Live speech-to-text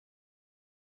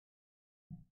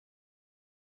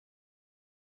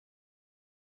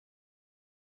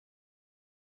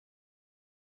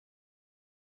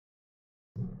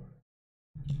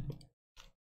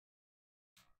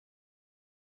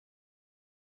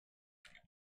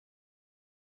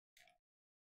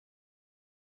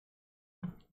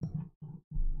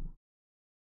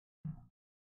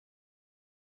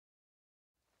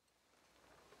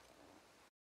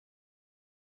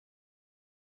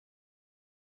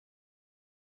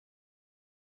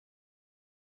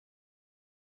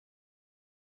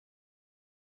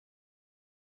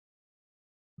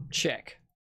Check.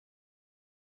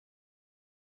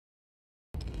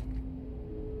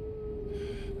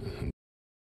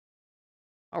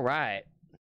 All right.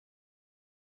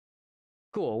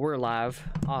 Cool, we're live.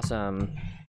 Awesome.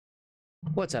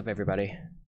 What's up, everybody?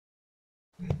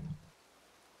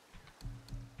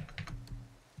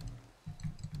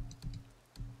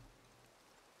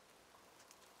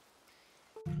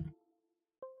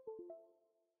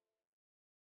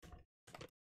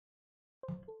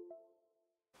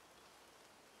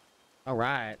 All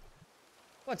right.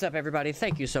 What's up, everybody?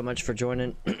 Thank you so much for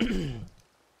joining.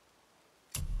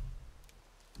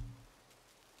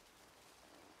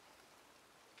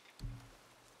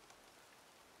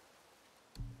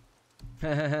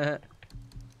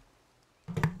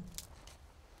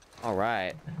 All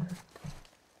right.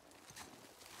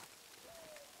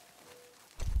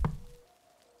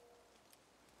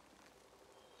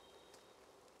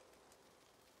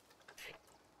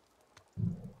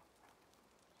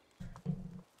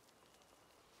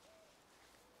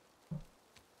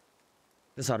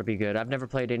 This ought to be good. I've never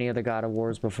played any of the God of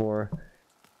Wars before.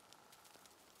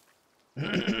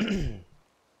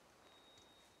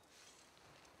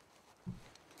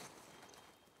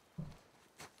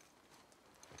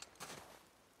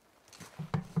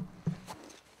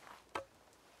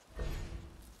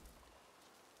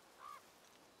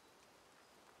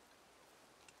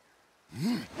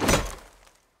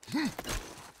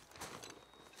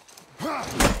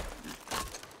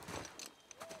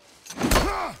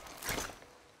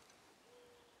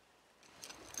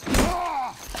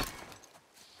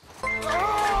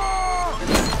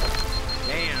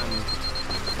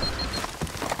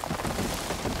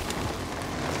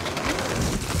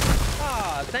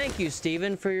 Thank you,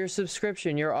 Steven, for your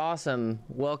subscription. You're awesome.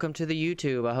 Welcome to the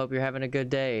YouTube. I hope you're having a good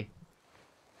day.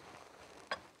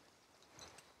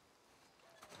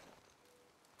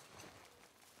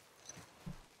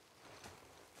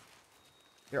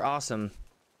 You're awesome.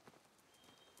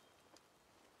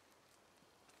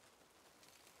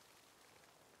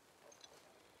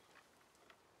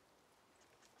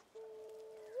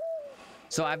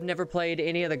 So I've never played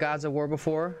any of the Gods of War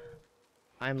before.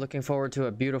 I'm looking forward to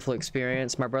a beautiful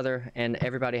experience. My brother and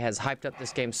everybody has hyped up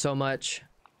this game so much.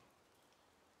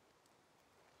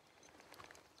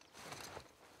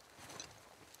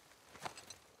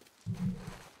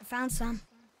 I found some.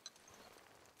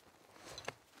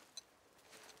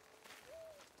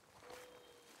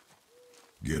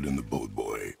 Get in the boat,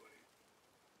 boy.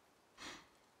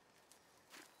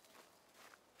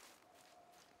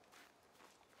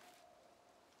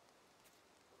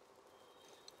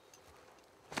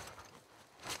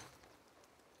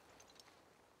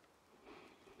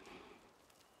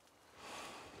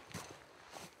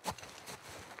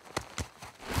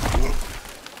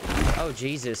 Oh,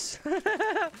 Jesus.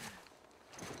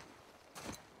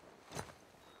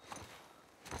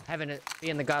 Having it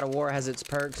be in the God of War has its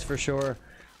perks for sure.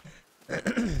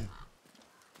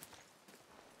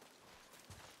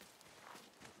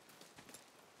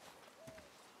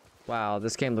 Wow,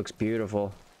 this game looks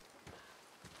beautiful.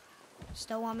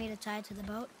 Still want me to tie it to the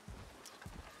boat?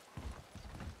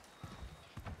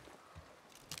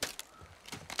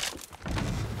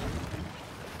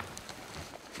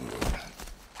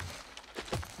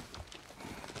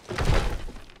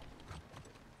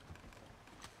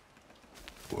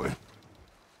 Boy.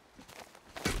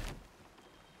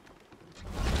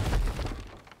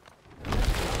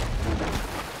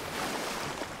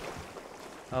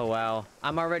 Oh, wow.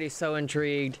 I'm already so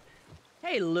intrigued.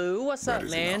 Hey, Lou, what's up,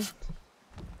 man? Enough.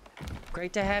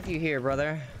 Great to have you here,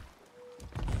 brother.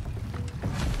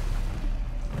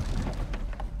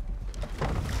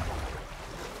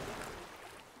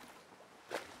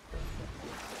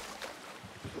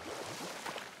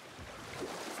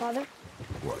 Father,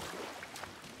 What?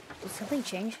 did something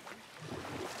change?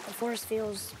 The forest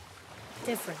feels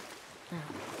different now.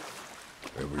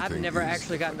 I've Everything never is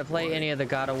actually gotten to different, play boy. any of the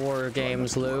God of War Try not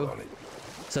games, to dwell Lou. on it.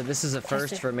 So this is a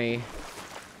first it. for me.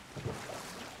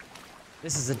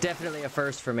 This is definitely a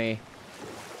first for me.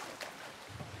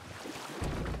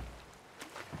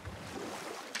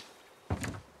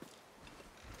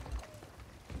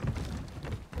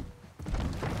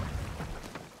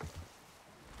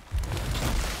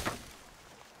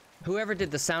 Whoever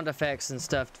did the sound effects and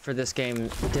stuff for this game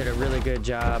did a really good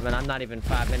job, and I'm not even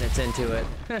 5 minutes into it.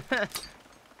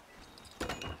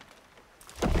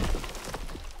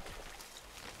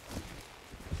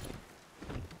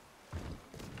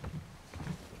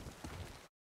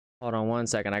 Hold on one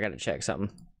second, I gotta check something.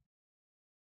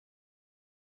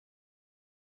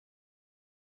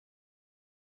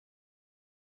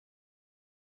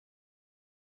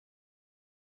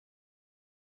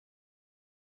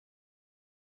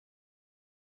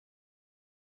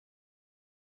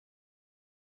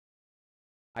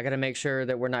 I gotta make sure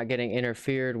that we're not getting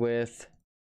interfered with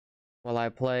while I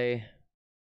play.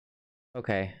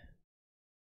 Okay.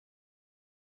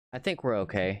 I think we're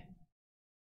okay.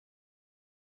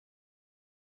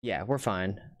 Yeah, we're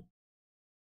fine.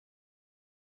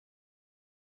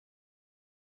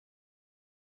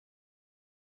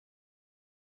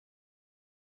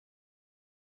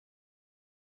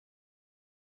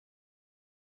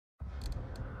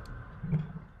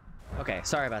 Okay,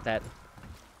 sorry about that.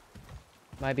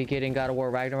 Might be getting God of War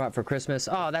Ragnarok for Christmas.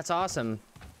 Oh, that's awesome.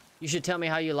 You should tell me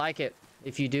how you like it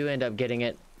if you do end up getting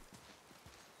it.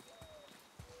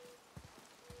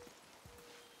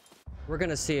 We're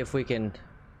gonna see if we can...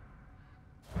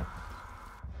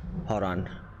 Hold on.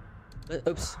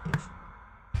 Oops.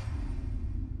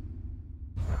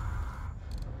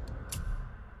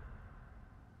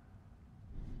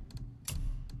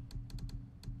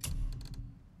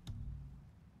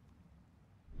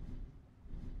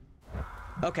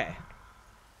 Okay.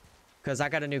 Because I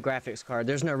got a new graphics card.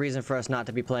 There's no reason for us not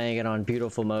to be playing it on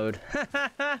beautiful mode.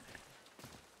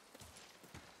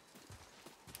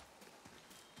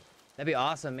 That'd be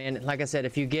awesome, man. Like I said,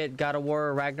 if you get God of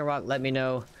War Ragnarok, let me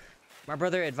know. My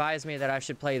brother advised me that I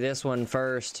should play this one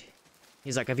first.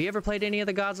 He's like, have you ever played any of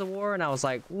the Gods of War? And I was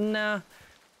like, nah.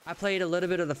 I played a little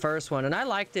bit of the first one, and I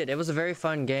liked it. It was a very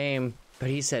fun game. But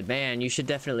he said, man, you should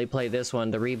definitely play this one,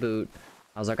 the reboot.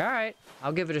 I was like, all right,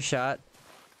 I'll give it a shot.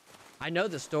 I know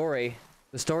the story.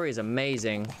 The story is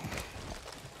amazing.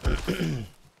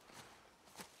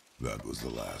 That was the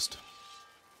last.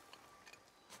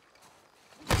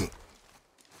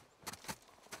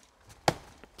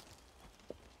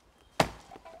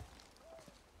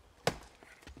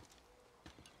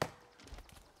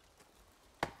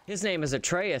 His name is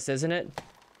Atreus, isn't it?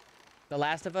 The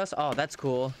Last of Us? Oh, that's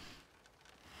cool.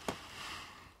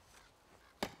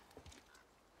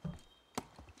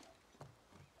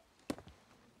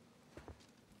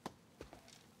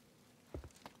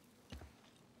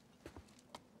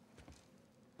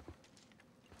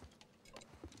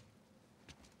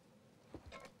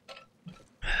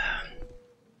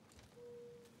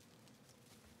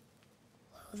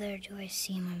 Oh, there do I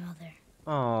see my mother.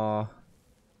 Aww.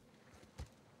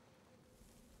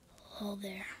 Oh,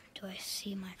 there do I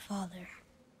see my father.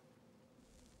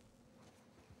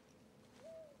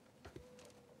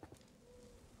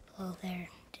 Oh, there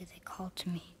do they call to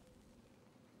me.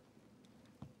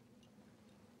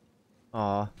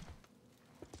 Aw.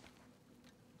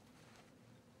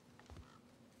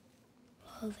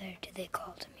 Oh, there do they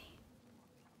call to me.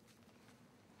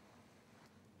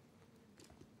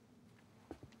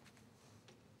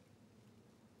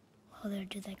 Oh, there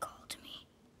do they call to me.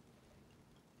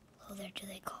 Oh, there do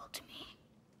they call to me.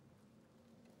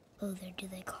 Oh, there do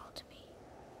they call to me.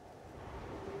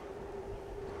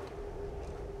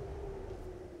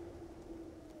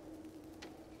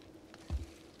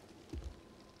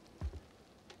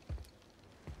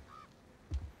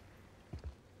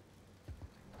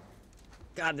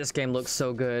 God, this game looks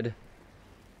so good.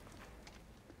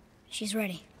 She's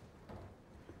ready.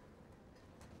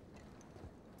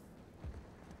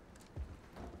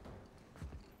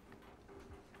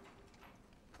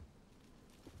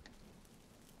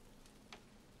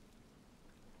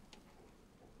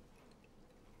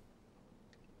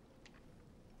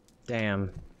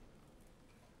 Damn.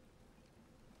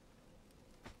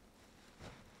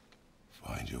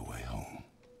 Find your way home.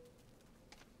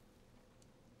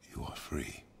 You are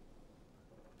free.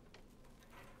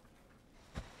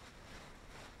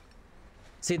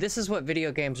 See, this is what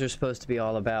video games are supposed to be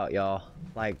all about, y'all.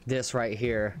 Like this right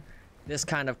here. This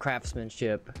kind of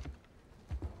craftsmanship.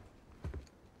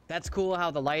 That's cool how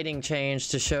the lighting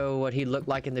changed to show what he looked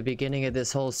like in the beginning of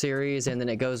this whole series, and then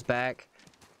it goes back.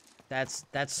 That's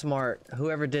smart.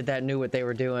 Whoever did that knew what they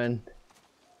were doing.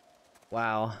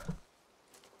 Wow.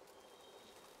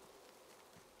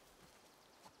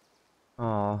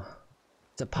 Oh,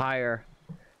 it's a pyre.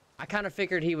 I kind of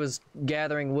figured he was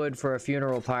gathering wood for a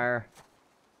funeral pyre.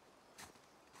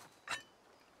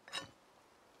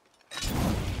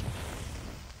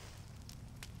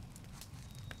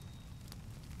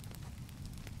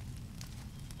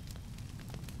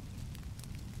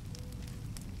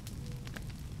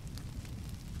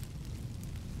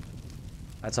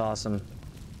 That's awesome.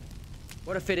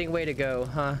 What a fitting way to go,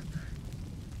 huh?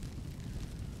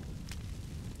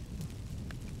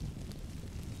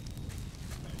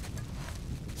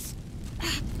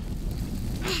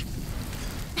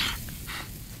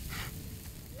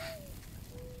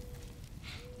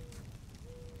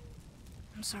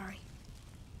 I'm sorry.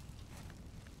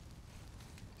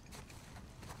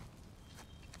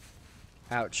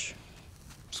 Ouch.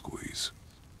 Squeeze.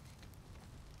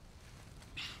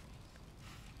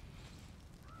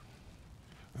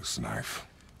 This knife.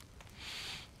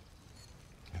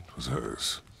 It was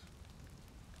hers.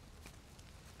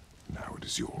 Now it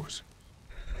is yours.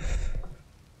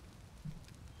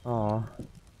 Aw.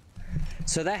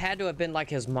 So that had to have been like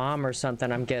his mom or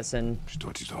something, I'm guessing. Je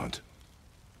dois t'y tente.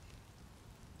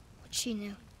 What she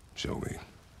knew. Show me.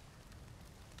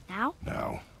 Now?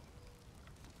 Now.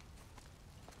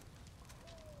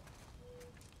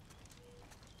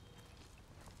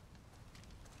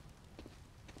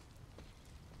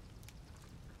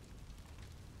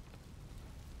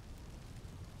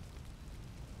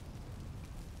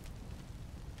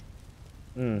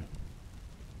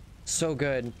 So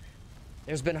good.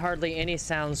 There's been hardly any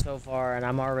sound so far, and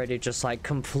I'm already just like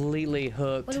completely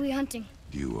hooked. What are we hunting?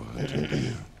 You are hunting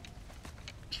deer.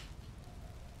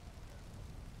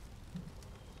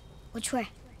 Which way?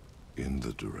 In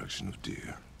the direction of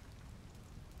deer.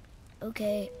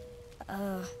 Okay,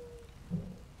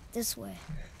 this way.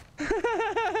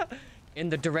 In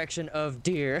the direction of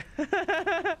deer.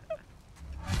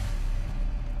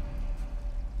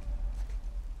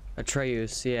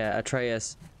 Atreus, yeah,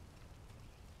 Atreus.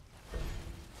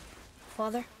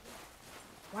 Father,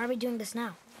 why are we doing this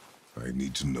now? I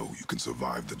need to know you can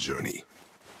survive the journey.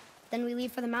 Then we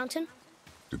leave for the mountain?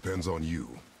 Depends on you.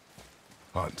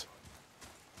 Hunt.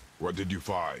 What did you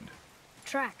find?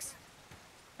 Tracks.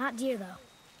 Not deer, though.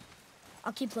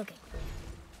 I'll keep looking.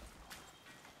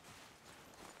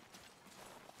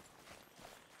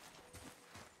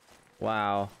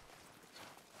 Wow.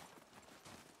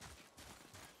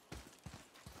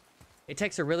 It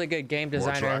takes a really good game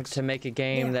designer tracks? to make a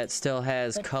game Yeah. that still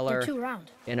has But color they're too round.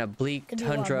 in a bleak Could be a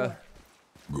lot tundra.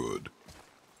 more. Good.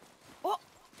 Oh!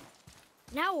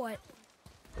 Now what?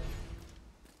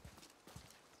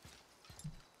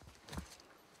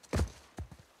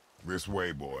 This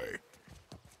way, boy.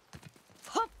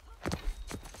 Hup!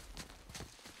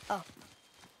 Oh.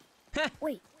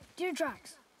 Wait, deer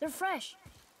tracks. They're fresh.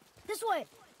 This way.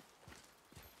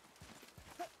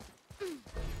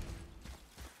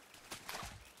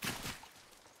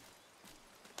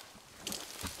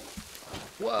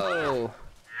 Whoa.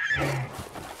 Found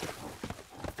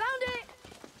it!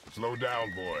 Slow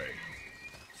down, boy.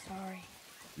 Sorry.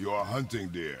 You are hunting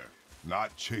deer,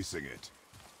 not chasing it.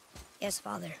 Yes,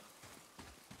 Father.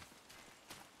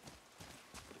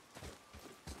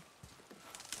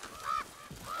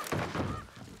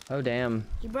 Oh, damn.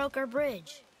 He broke our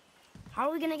bridge. How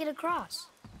are we gonna get across?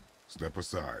 Step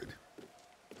aside.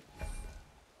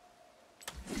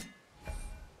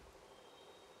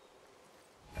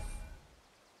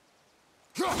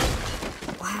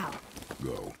 Wow.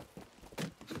 Go.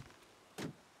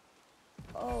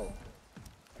 Oh.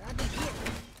 That'd be deer.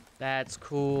 That's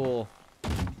cool.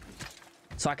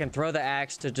 So I can throw the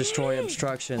axe to destroy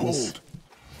obstructions. Hold.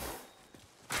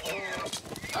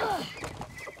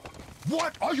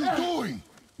 What are you doing?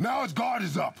 Now its guard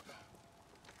is up.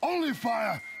 Only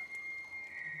fire.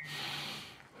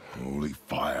 Only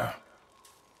fire.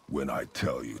 When I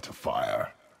tell you to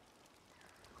fire.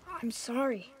 I'm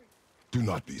sorry. Do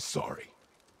not be sorry.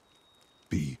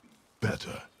 Be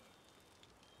better.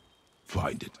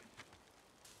 Find it.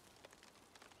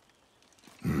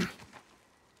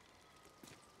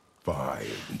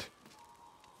 Find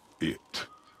it.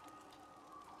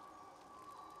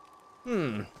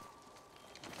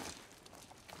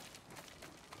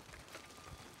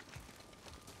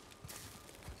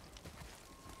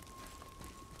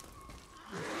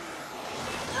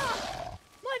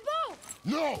 My bow!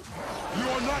 No! You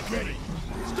are not ready!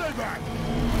 Stay back!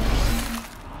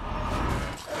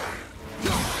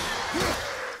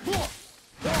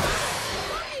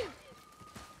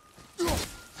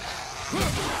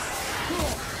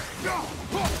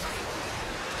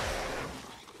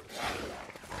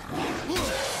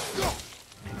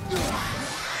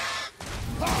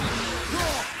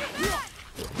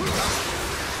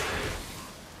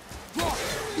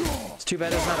 It's too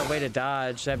bad there's not a way to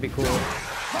dodge. That'd be cool.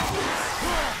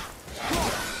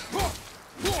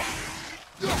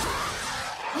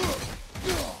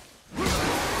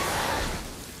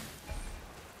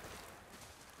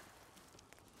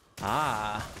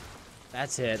 Ah,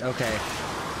 that's it. Okay.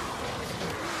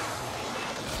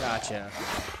 Gotcha.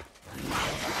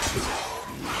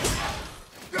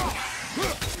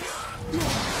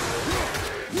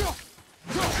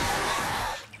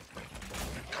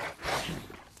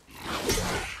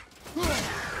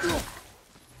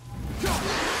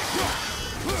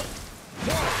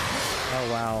 Oh,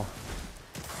 wow.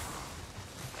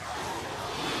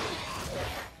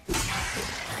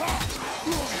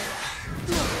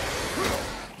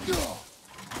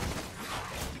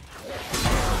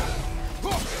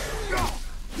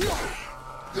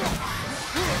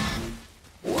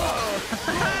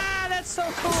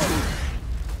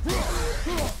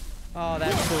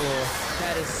 cool.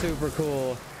 That is super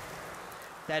cool.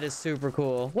 That is super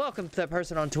cool. Welcome to that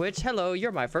person on Twitch. Hello,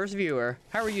 you're my first viewer.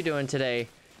 How are you doing today?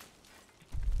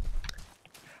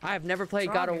 I have never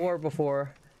played God of War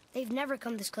before. They've never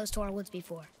come this close to our woods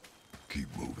before. Keep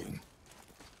moving.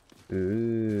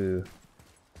 Ooh.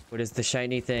 What is the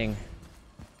shiny thing?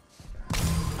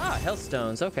 Ah, health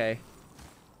stones. Okay.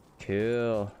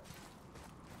 Cool.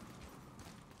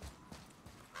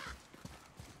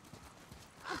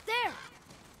 Up there!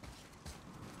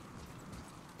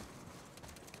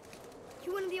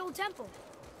 You went to the old temple.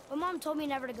 My mom told me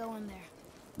never to go in there.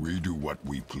 We do what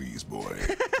we please, boy.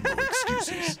 No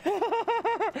excuses.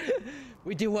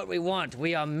 We do what we want.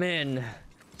 We are men.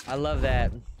 I love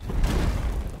that.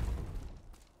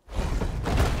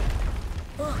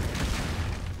 Look.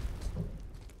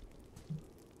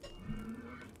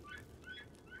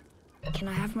 Can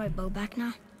I have my bow back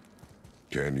now?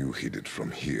 Can you hit it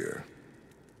from here?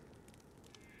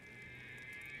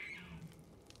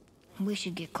 We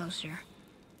should get closer.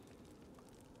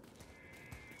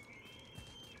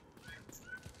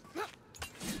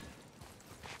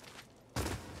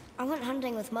 I went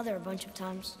hunting with Mother a bunch of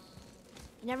times.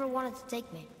 She never wanted to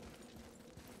take me.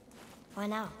 Why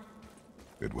now?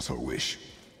 It was her wish.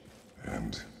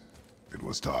 And it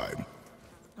was time.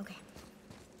 Okay.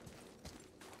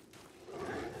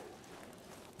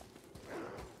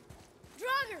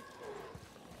 Draugr!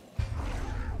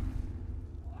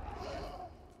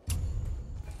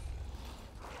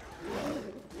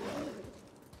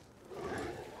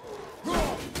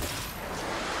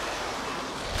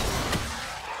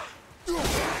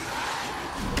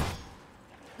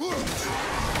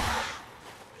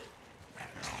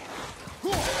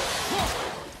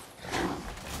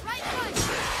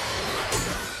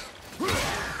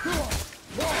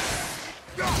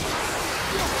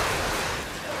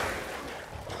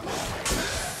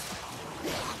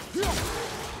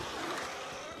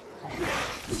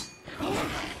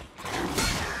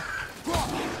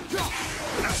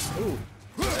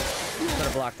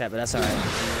 Block that, but that's all right.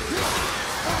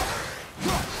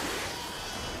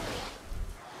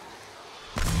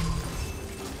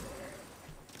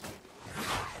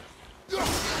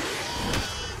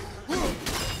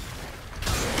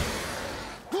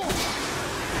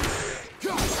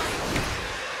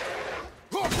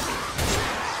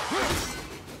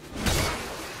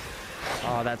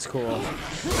 Oh, that's cool.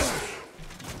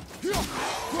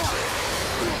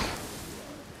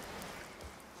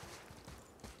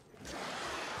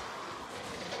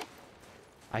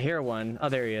 I hear one. Oh,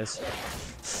 there he is.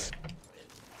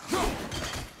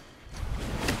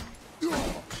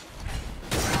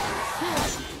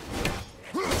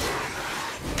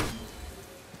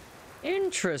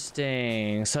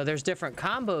 Interesting. So there's different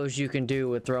combos you can do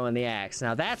with throwing the axe.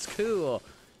 Now that's cool.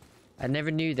 I never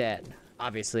knew that.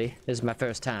 Obviously, this is my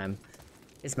first time.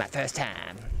 It's my first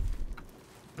time.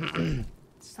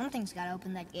 Something's gotta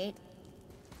open that gate.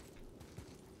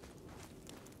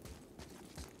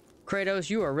 Kratos,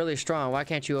 you are really strong. Why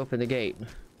can't you open the gate?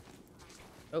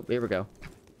 Oh, here we go.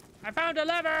 I found a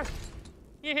lever!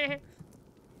 It's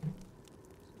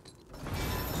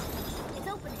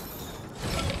opening.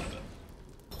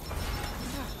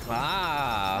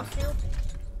 Ah. Stay open.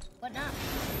 What not?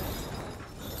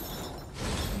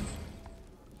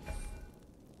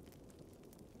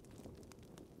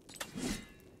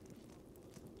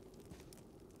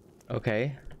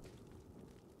 Okay.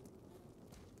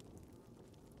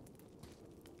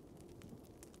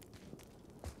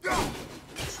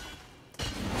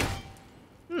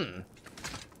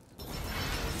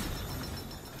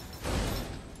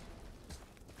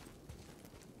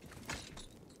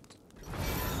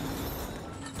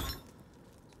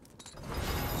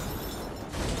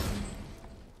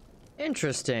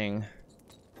 Interesting.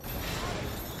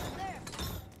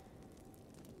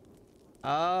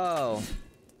 Oh.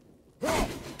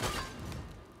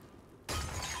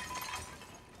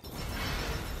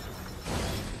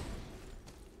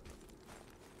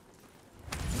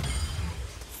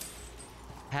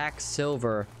 Pack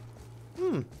silver.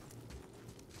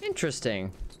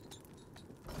 Interesting.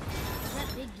 Is that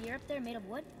big gear up there made of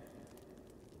wood?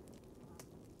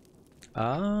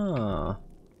 Ah.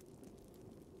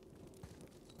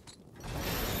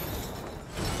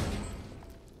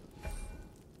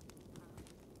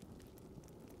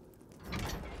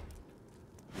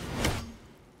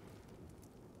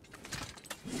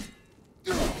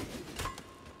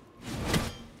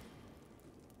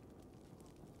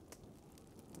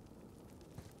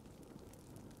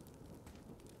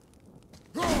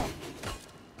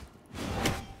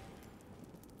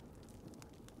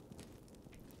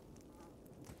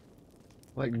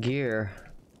 What gear?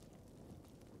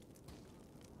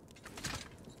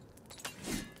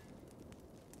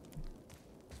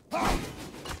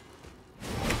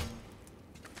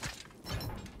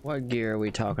 What gear are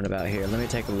we talking about here? Let me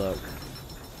take a look.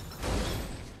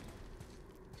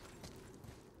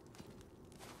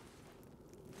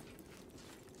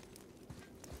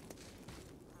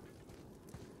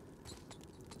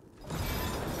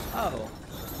 Oh,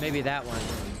 maybe that one.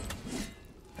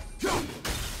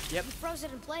 Yep. You froze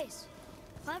it in place.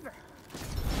 Clever.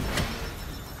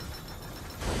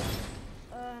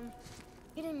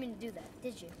 You didn't mean to do that,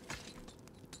 did you?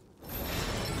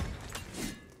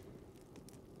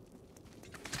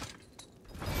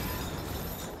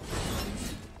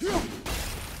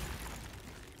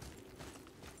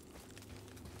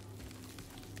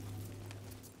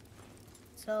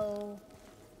 So...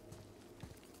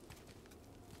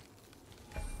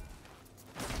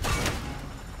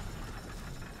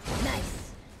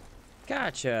 Nice.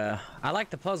 Gotcha. I like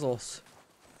the puzzles.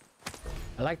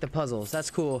 I like the puzzles. That's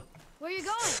cool. Where are you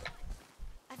going?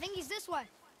 I think he's this way.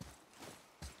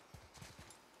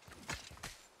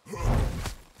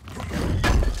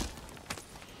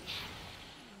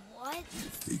 What?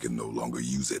 He can no longer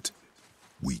use it.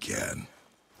 We can.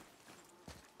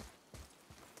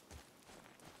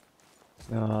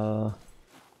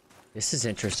 This is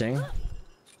interesting.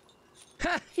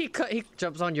 Ha! He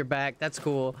jumps on your back. That's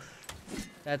cool.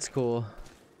 That's cool.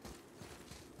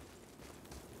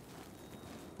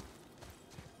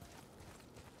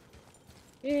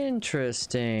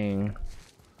 Interesting.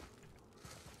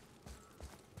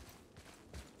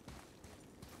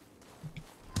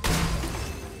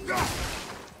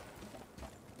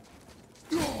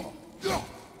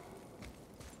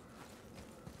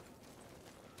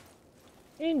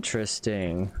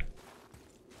 Interesting.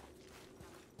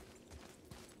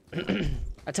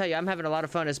 I tell you, I'm having a lot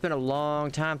of fun. It's been a long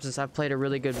time since I've played a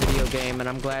really good video game, and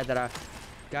I'm glad that I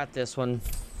got this one.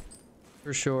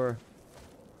 For sure.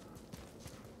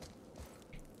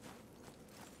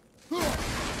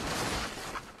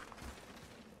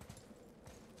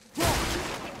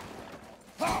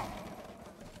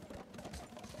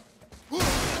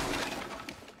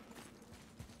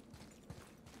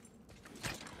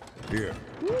 Here.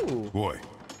 Ooh. Boy.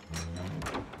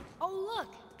 Oh, look!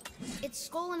 It's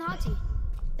Skull and Hati,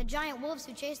 the giant wolves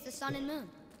who chase the sun and moon.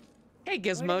 Hey, Where did they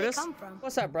Gizmodus. come from?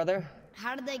 What's up, brother?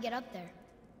 How did they get up there?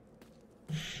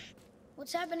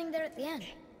 What's happening there at the end?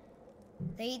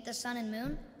 They eat the sun and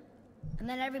moon? And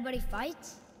then everybody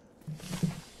fights?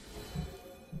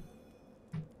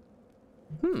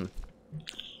 Hmm.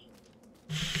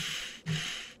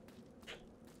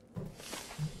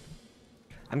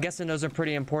 I'm guessing those are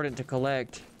pretty important to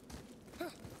collect.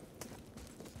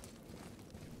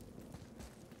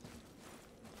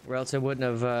 Or else it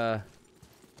wouldn't have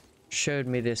showed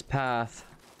me this path.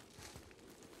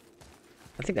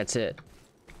 I think that's it.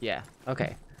 Yeah,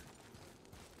 okay.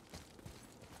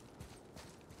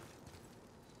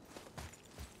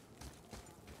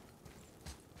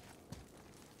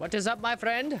 What is up, my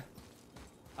friend?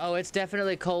 Oh, it's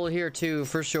definitely cold here too,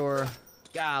 for sure.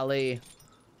 Golly.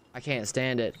 I can't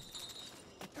stand it.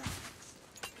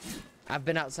 I've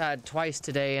been outside twice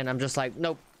today and I'm just like,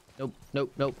 nope, nope,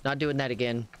 nope, nope, not doing that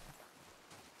again.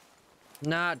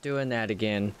 Not doing that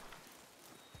again.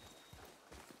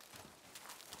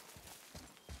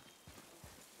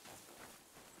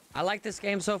 I like this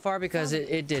game so far because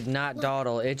it did not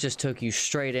dawdle. It just took you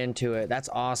straight into it. That's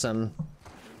awesome.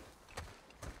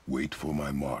 Wait for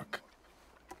my mark.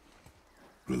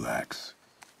 Relax.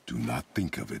 Do not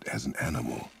think of it as an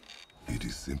animal. It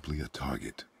is simply a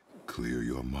target. Clear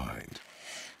your mind.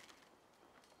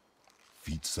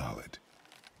 Feet solid.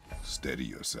 Steady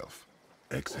yourself.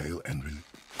 Exhale and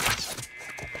release.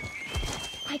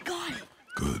 I got it!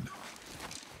 Good.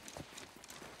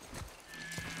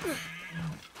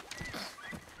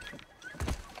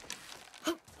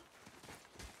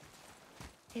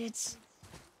 It's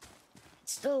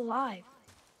still alive.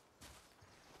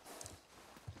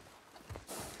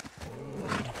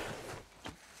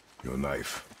 Your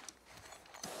knife.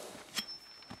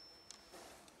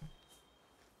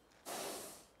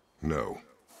 No.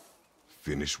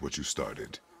 Finish what you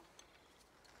started.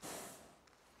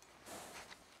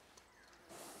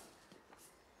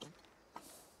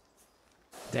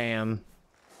 Damn.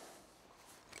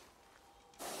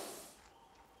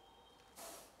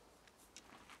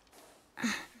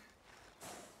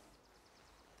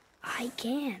 I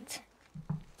can't.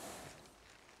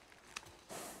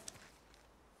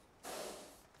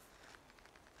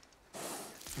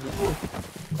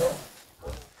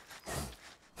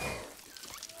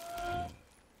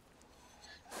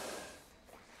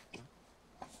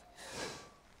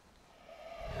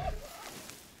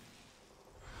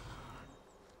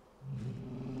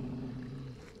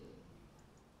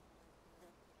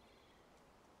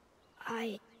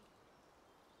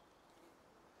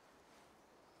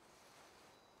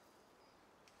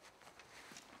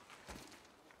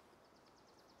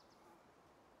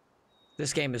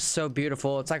 This game is so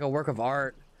beautiful. It's like a work of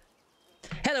art.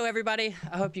 Hello, everybody.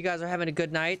 I hope you guys are having a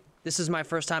good night. This is my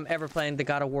first time ever playing the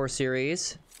God of War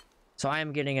series, so I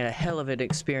am getting a hell of an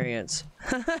experience.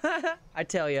 I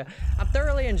tell you, I'm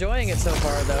thoroughly enjoying it so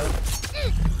far, though.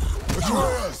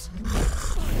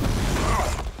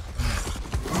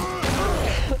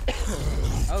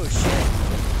 Oh, shit.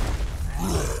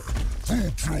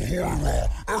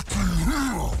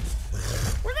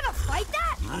 We're gonna fight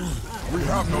that? We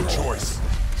have no choice.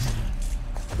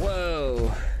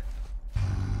 Whoa.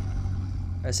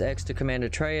 Press X to command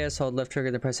Atreus. Hold left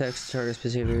trigger, then press X to target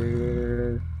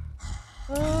specific.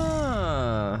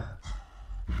 Ah.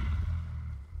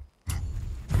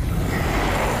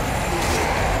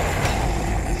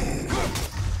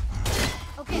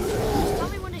 Okay, just tell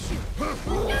me when to shoot.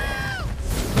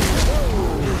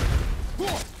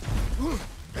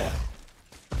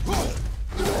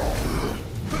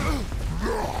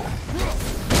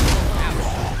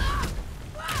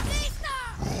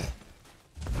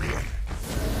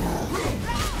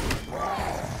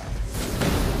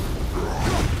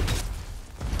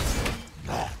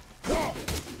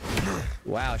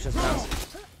 Wow, it's just bounce.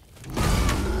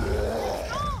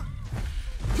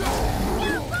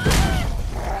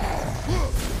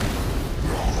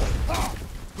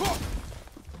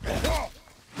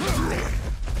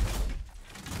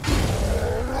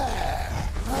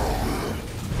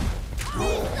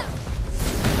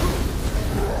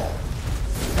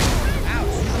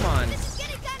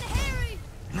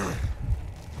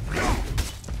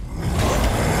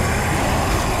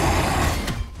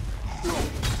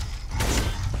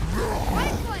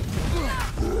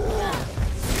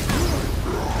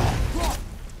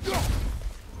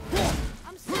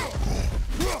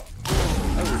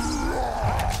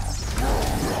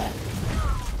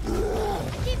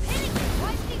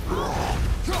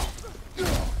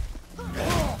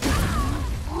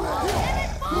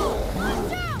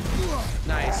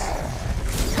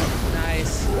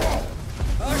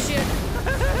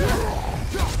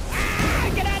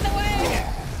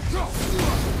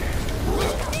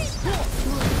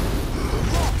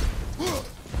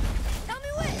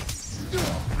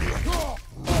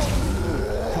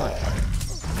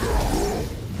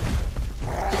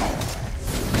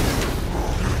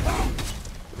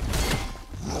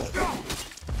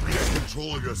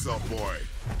 Control yourself, boy.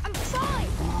 I'm fine!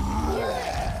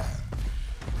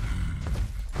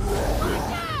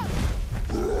 Watch out!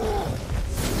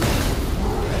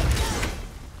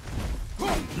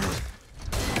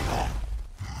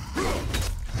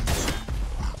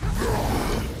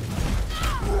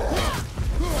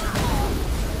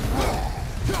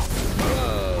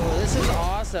 Whoa, this is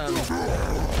awesome.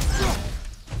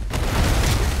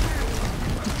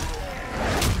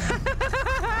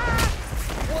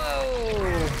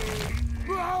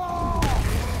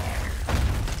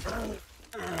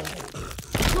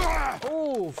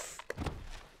 Oof.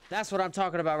 That's what I'm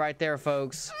talking about right there,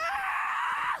 folks.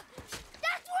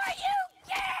 That's what you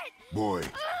get! Boy.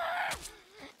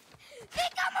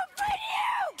 Think I'm afraid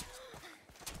of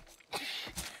you!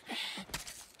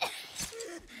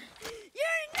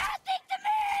 You're nothing to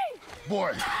me!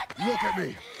 Boy, look at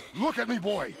me. Look at me,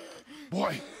 boy.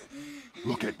 Boy,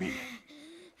 look at me.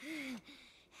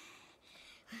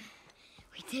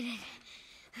 We did it.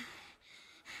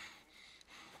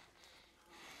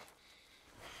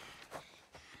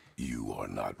 You are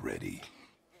not ready.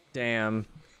 Damn.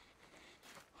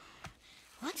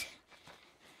 What?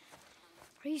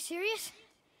 Are you serious?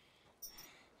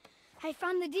 I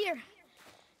found the deer.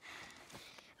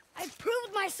 I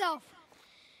proved myself.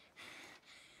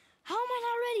 How am I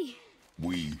not ready?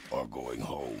 We are going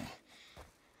home.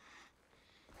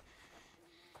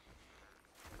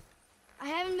 I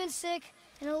haven't been sick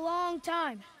in a long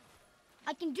time.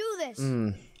 I can do this.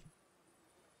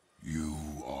 You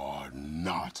are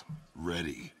not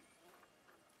ready.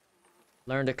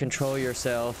 Learn to control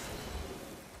yourself.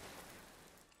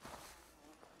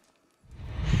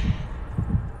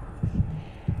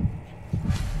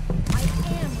 I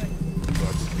am ready.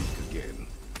 Let's speak again.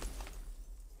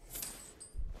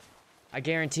 I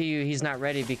guarantee you he's not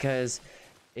ready because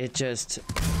it just...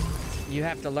 You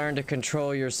have to learn to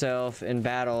control yourself in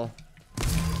battle.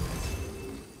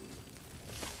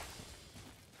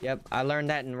 Yep, I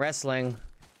learned that in wrestling.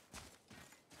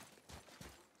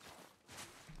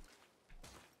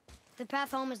 The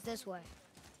path home is this way.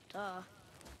 Duh.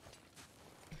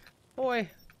 Boy.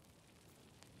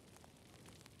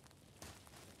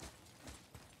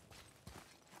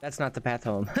 That's not the path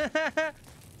home.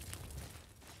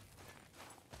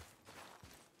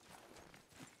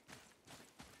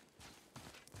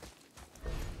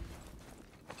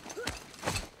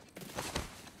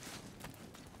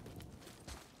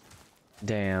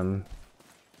 Damn.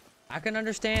 I can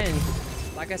understand.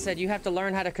 Like I said, you have to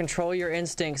learn how to control your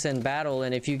instincts in battle,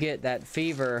 and if you get that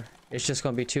fever, it's just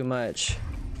gonna be too much.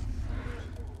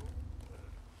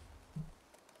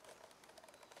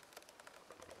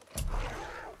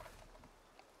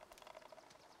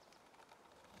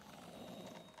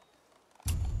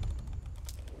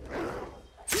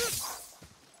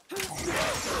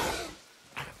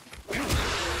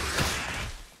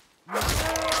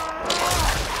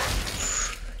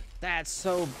 That's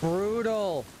so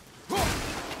brutal.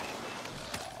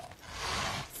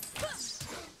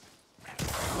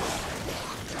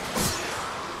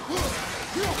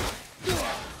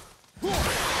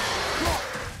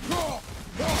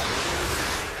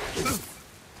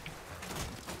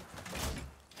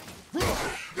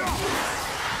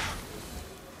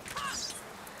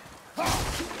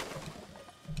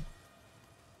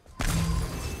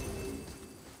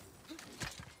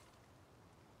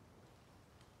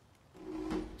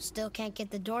 Still can't get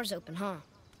the doors open, huh?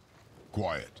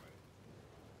 Quiet.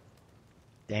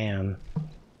 Damn.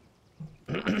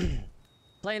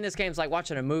 Playing this game's like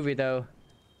watching a movie, though.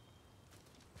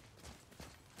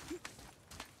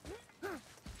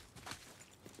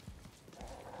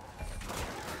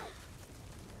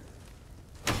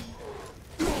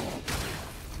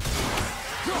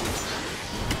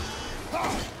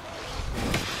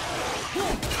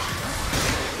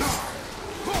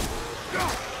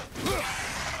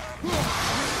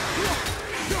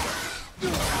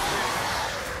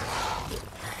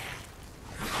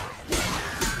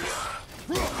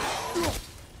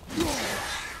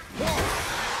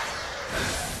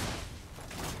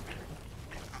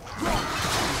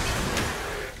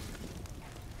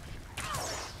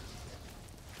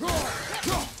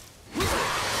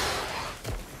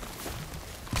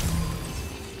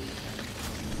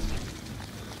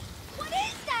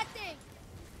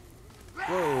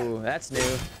 Whoa, that's new.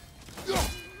 The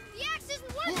axe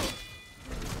isn't working!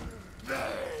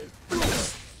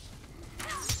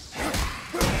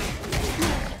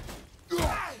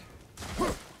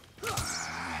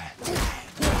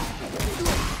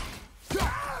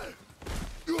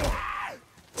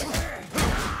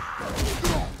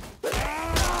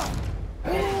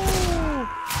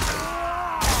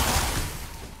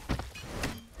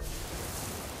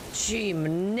 Gee,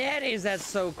 Manettes, that's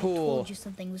so cool. I told you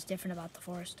something was different about the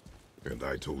forest. And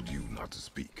I told you not to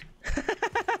speak. But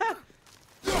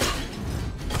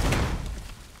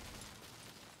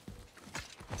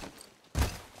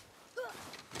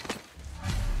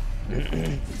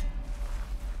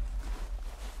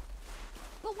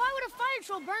why would a fire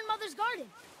troll burn Mother's garden?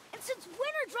 And since when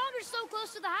are Draugrs so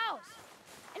close to the house?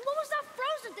 And what was that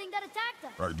frozen thing that attacked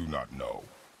us? I do not know.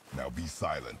 Now be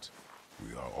silent.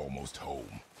 We are almost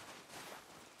home.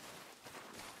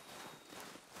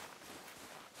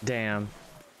 Damn.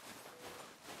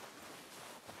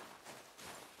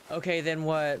 Okay, then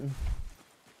what?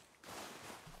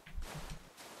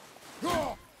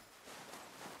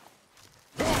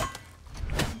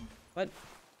 What?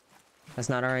 That's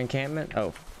not our encampment?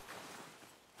 Oh.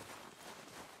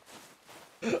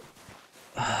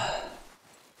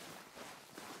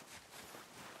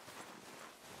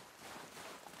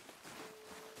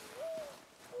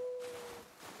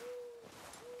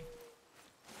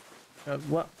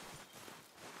 What?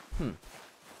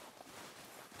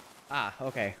 Ah,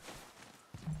 okay.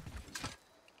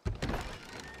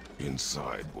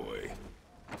 Inside, boy.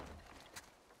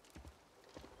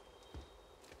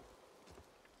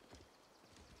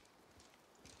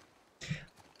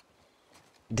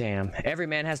 Damn. Every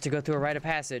man has to go through a rite of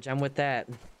passage. I'm with that.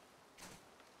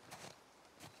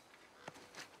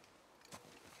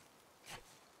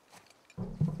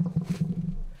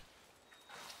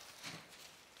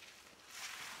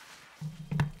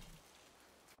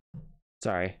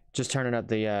 Sorry, just turning up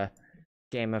the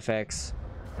game effects.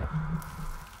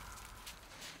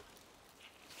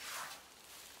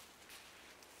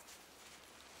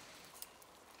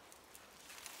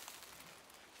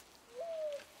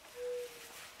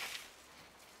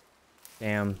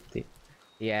 Damn,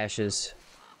 the ashes.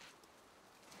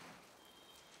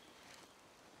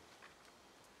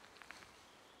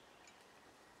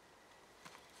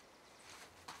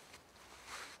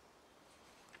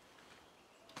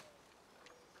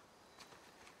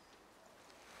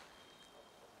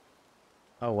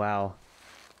 Oh, wow.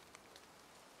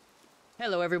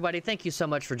 Hello, everybody. Thank you so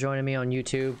much for joining me on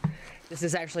YouTube. This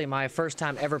is actually my first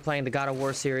time ever playing the God of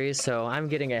War series, so I'm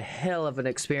getting a hell of an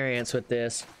experience with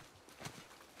this.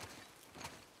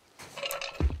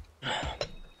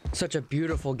 Such a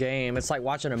beautiful game. It's like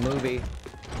watching a movie.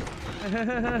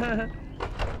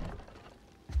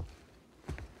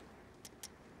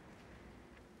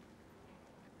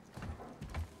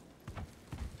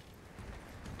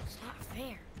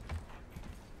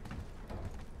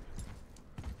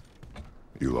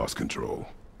 lost control.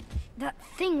 That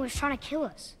thing was trying to kill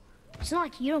us. It's not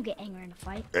like you don't get angry in a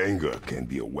fight. Anger can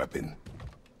be a weapon.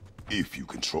 If you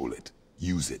control it,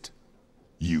 use it.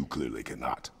 You clearly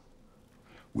cannot.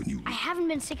 When you... I haven't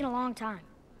been sick in a long time.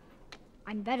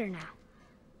 I'm better now.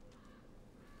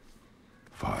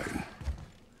 Fine.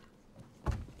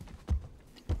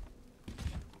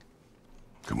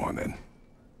 Come on, then.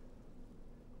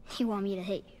 You want me to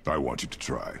hit you? I want you to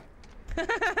try.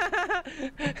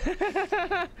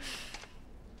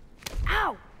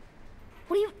 Ow!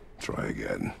 What are you... Try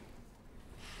again.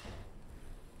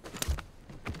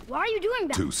 Why are you doing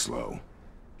that? Too slow.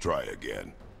 Try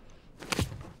again.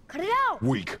 Cut it out!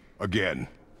 Weak. Again.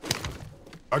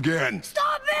 Again!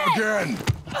 Stop it! Again!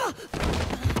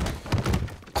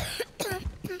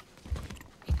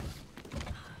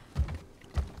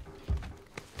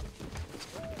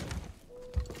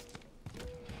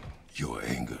 Your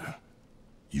anger.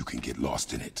 You can get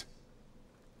lost in it.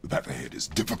 The path ahead is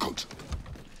difficult.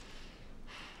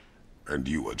 And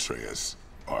you, Atreus,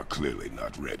 are clearly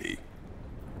not ready.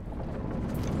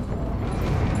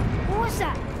 What was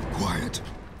that? Quiet.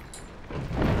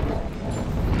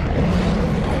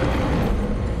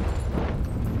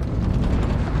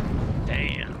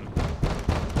 Damn.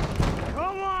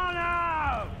 Come on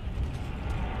out!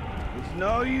 There's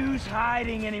no use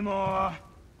hiding anymore.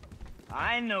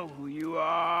 I know who you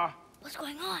are. What's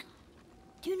going on?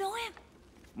 Do you know him?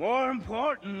 More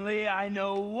importantly, I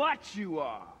know what you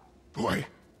are. Boy,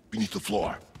 beneath the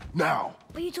floor. Now!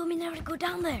 But you told me never to go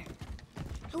down there.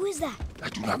 Who is that? I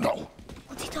do not know.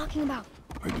 What's he talking about?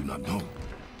 I do not know.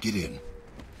 Get in.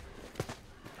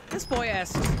 This boy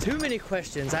asks too many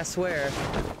questions, I swear.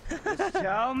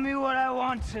 Tell me what I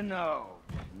want to know.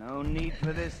 No need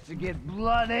for this to get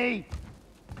bloody.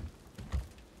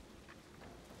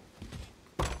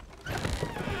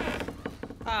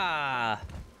 Ah.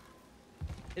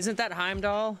 Isn't that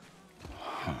Heimdall?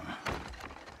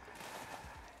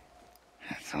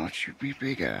 I thought you'd be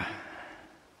bigger.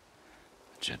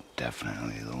 But you're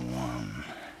definitely the one.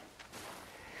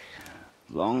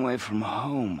 Long way from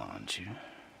home, aren't you?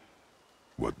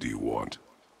 What do you want?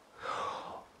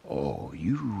 Oh,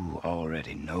 you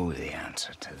already know the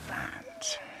answer to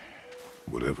that.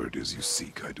 Whatever it is you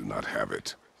seek, I do not have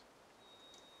it.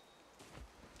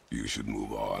 You should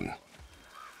move on.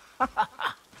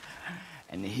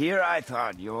 And here I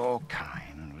thought your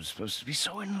kind was supposed to be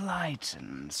so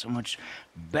enlightened, so much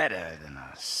better than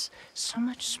us, so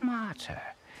much smarter.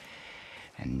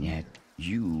 And yet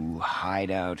you hide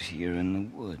out here in the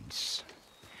woods,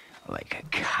 like a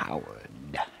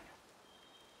coward.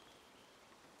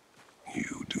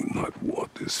 You do not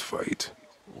want this fight.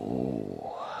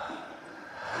 Oh,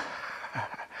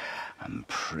 I'm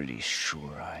pretty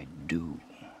sure I do.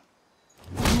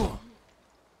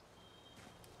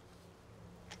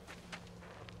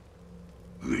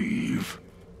 Leave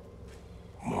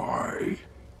my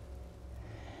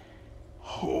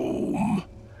home.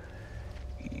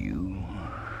 You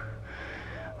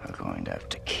are going to have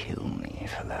to kill me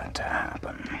for that to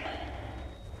happen.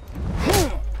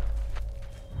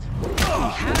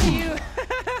 How do you...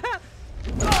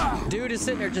 Dude is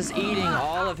sitting there just eating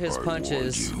all of his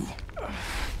punches. You.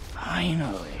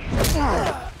 Finally.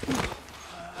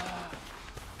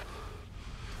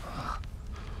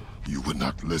 You would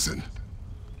not listen.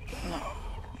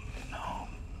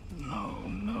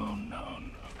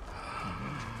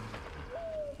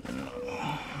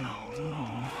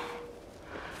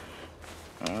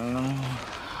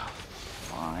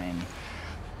 Fine.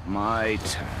 My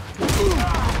turn.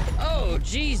 Oh,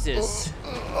 Jesus.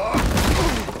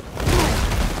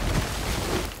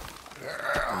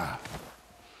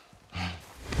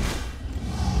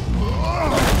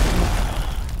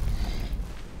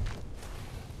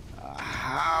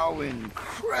 How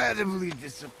incredibly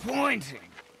disappointing.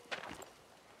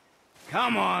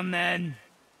 Come on, then.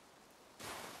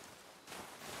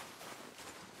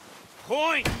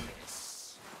 Point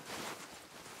this.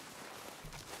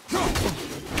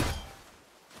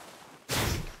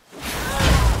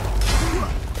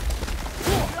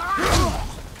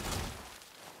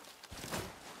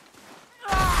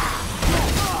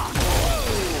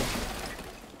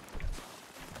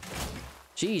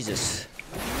 Jesus.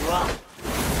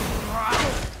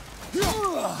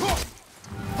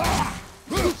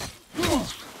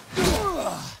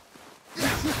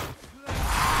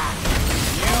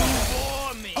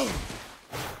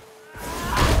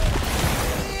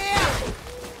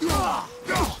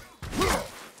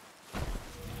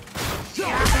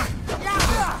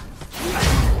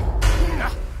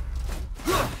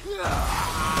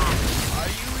 Are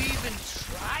you even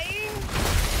trying?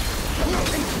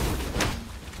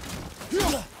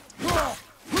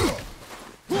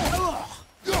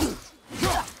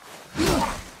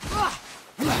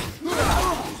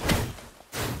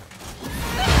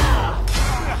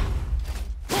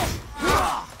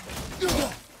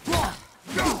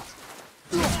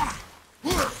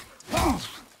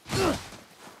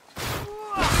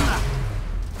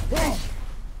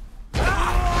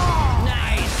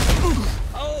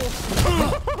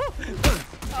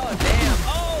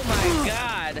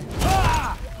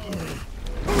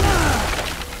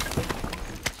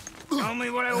 Tell me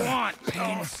what I want.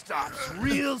 Pain stops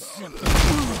real simple.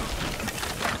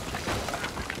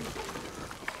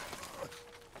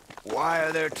 Why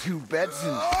are there two beds in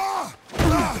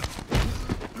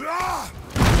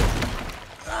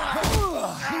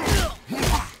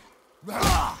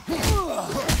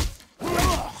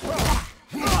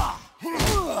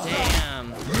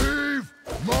Damn. Leave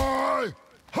my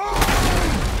house!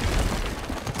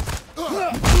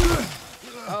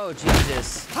 Oh,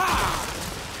 Jesus.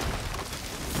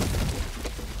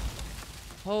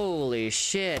 Holy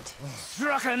shit.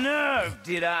 Struck a nerve,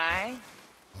 did I?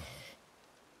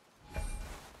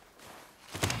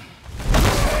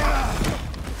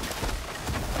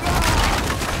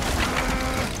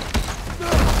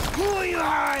 Who are you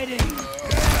hiding?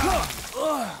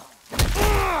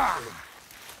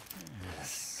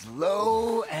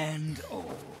 Slow and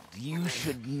old. You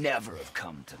should never have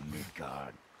come to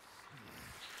Midgard.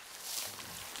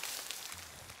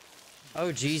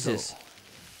 Oh, Jesus.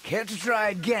 Care to try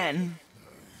again?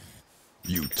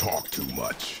 You talk too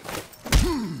much.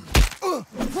 Oh,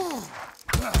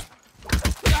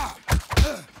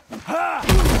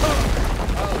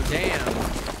 damn.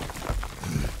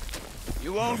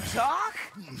 You won't talk?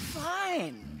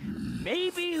 Fine.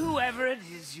 Maybe whoever it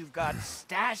is you've got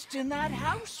stashed in that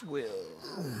house will.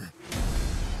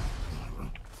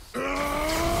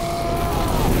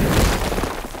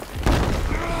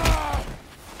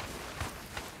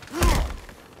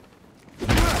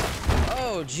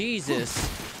 Oh, Jesus.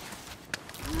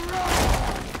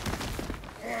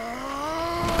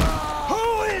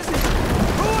 Who is it?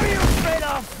 Who are you afraid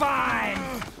I'll find?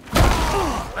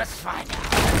 Let's find out.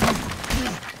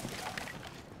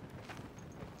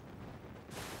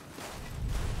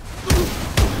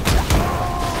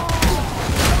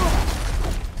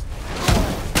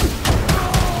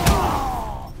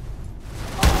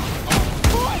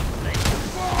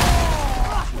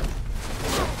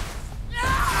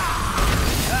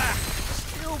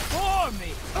 Still bore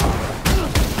me.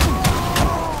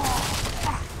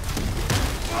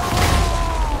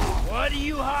 What are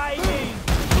you hiding?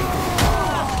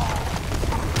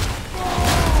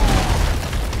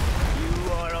 You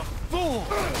are a fool.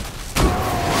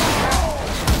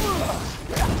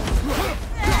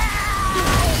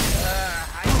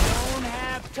 I don't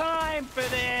have time for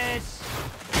this.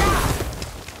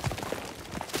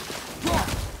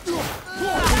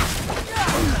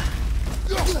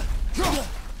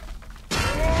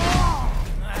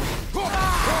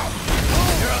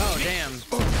 Oh, damn.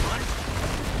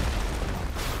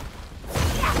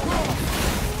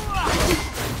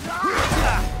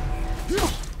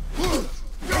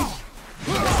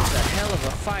 It's a hell of a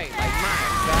fight. Like, my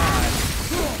God.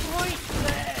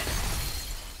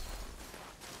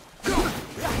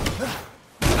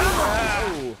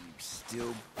 Oh.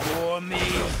 Still bore me.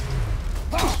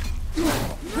 Oh,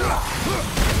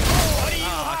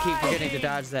 I keep forgetting to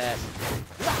dodge that.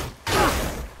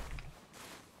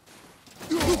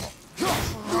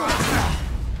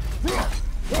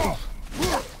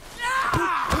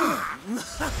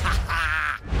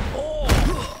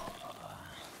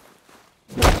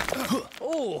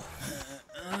 Oh.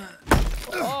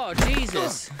 Oh,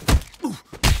 Jesus.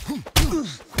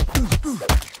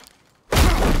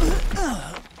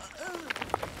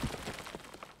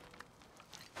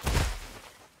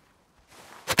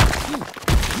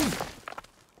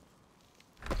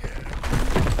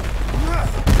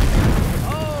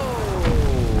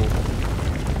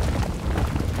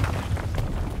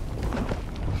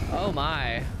 Oh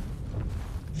my.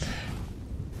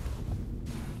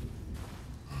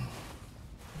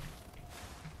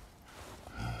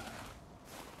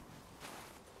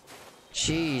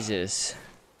 Jesus.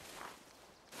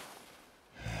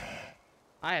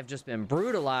 I have just been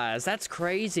brutalized. That's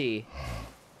crazy.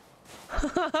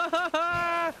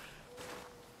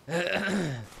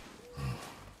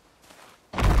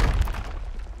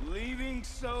 Leaving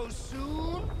so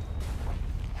soon?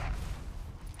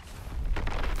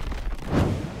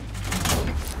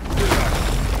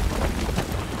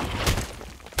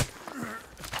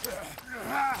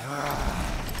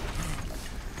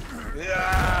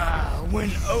 When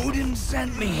Odin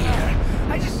sent me here,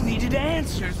 I just needed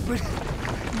answers, but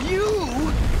you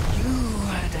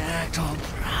had to act all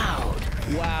proud.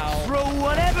 Wow. Throw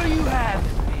whatever you have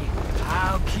at me.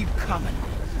 I'll keep coming.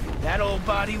 That old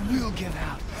body will give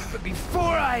out. But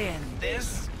before I end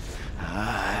this,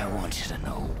 I want you to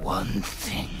know one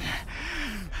thing.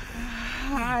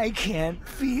 I can't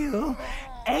feel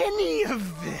any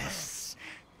of this.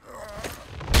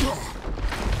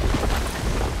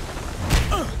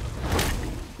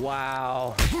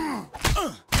 Wow.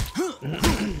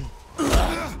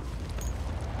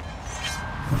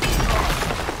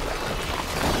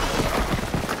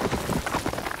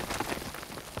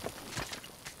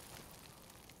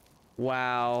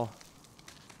 Wow.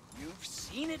 You've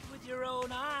seen it with your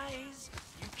own eyes.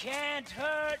 You can't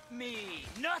hurt me.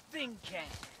 Nothing can.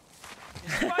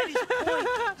 Despite his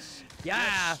points,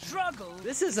 Yeah. your struggle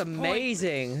This is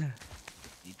amazing. pointless.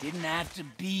 It didn't have to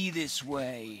be this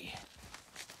way.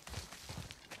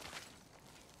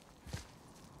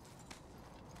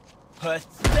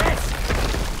 Pathetic!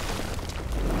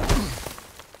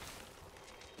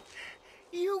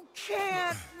 You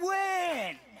can't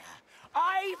win!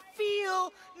 I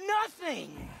feel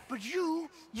nothing! But you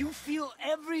feel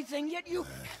everything, yet you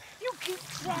keep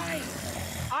trying.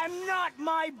 I'm not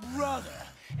my brother,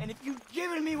 and if you'd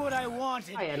given me what I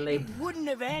wanted, Hi, Adley. it wouldn't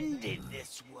have ended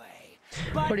this way.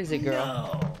 But What is it, girl?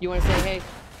 no. You want to say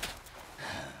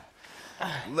hey?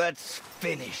 Let's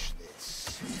finish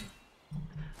this.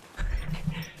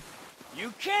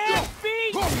 You can't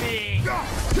beat me!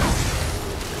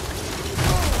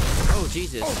 Oh,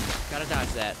 Jesus. Gotta dodge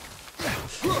that.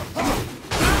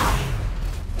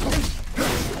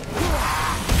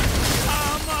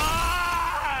 Come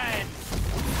on!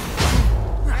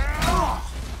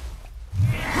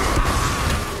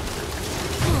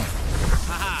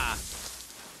 Haha.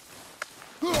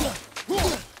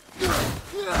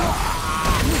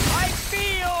 I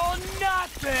feel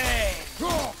nothing!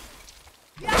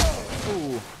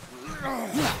 Ooh.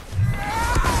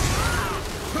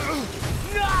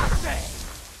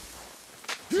 Nothing!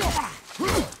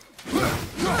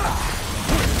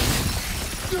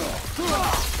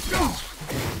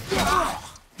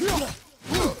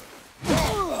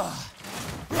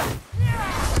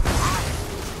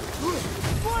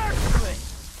 Worthless!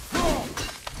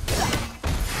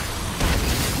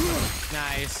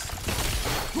 Nice.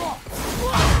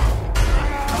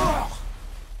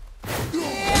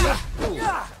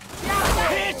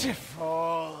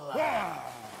 Pitiful!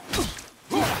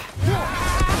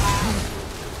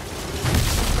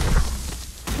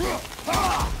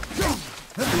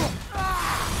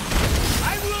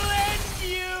 I will end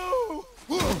you!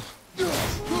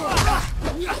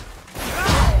 You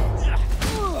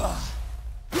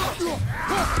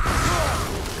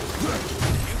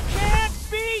can't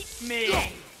beat me!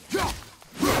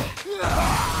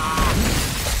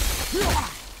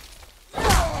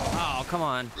 Oh, come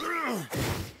on.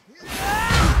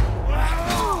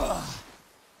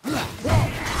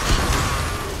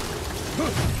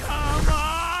 Come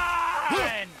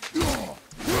on!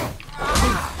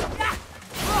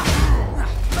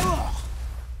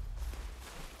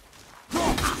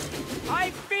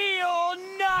 I feel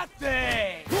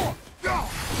nothing!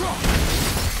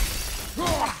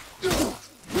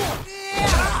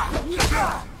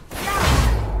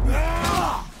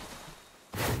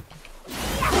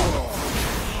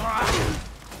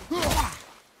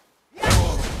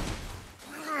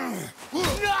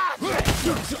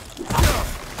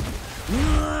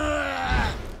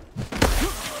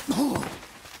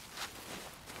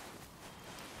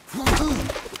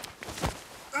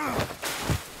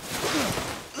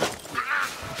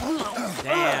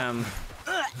 Damn.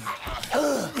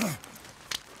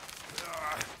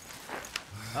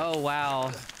 Oh,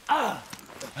 wow.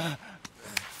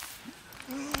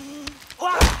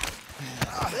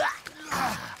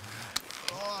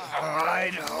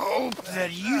 I'd hoped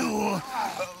that you,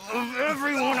 of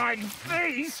everyone I'd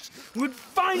faced, would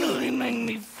finally make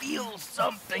me feel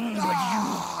something, but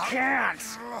you can't.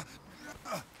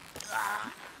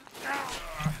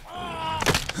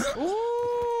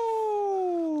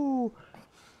 Ooh.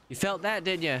 You felt that,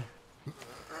 didn't you?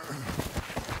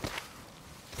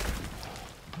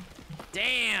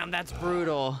 Damn, that's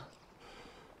brutal.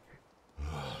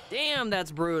 Damn,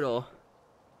 that's brutal.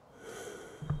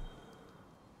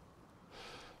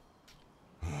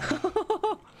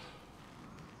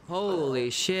 Holy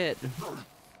shit.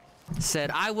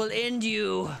 Said, I will end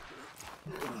you.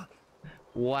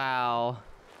 Wow.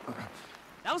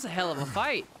 That was a hell of a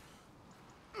fight.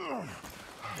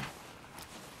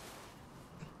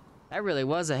 That really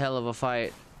was a hell of a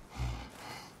fight.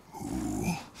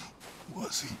 Who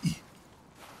was he?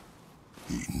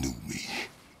 He knew me.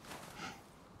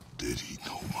 Did he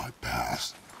know my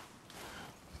past?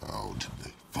 How did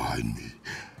they find me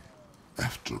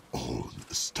after all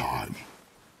this time?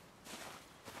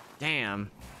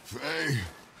 Damn. Faye,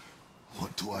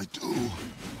 what do I do?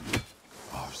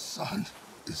 Our son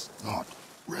is not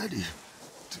ready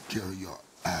to carry your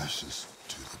ashes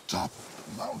to the top of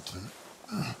the mountain.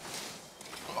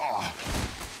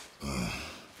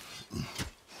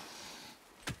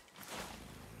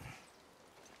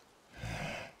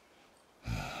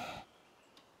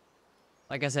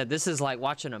 Like I said, this is like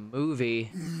watching a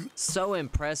movie. So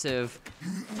impressive.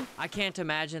 I can't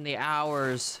imagine the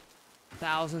hours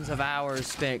Thousands of hours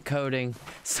spent coding.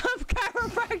 Some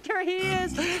chiropractor he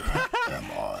is.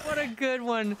 What a good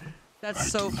one.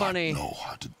 That's so funny. I do not know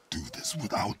how to do this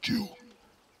without you.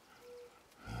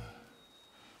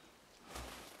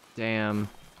 Damn.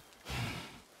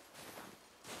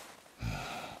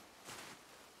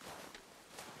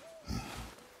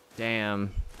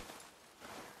 Damn.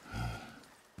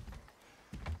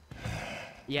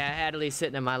 Yeah, Adelie's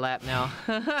sitting in my lap now.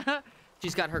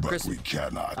 She's got her Christmas. We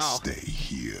cannot stay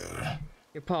here.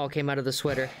 Your paw came out of the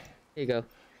sweater. There you go.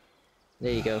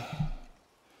 There you go.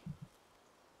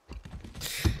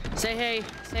 Say hey.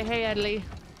 Say hey, Adelie.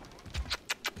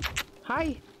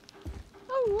 Hi.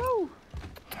 Oh,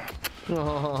 whoa.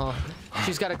 Oh,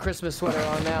 she's got a Christmas sweater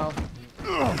on now.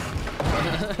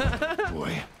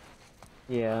 Boy.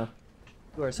 Yeah.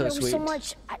 You are so there sweet. was so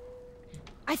much.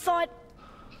 I thought.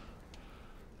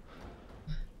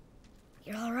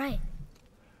 You're all right.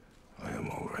 I am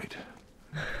all right.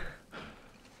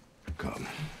 Come.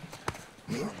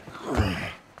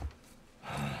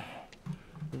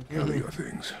 Gather your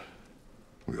things.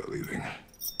 We are leaving.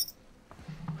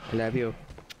 I love you.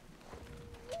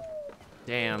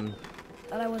 Damn.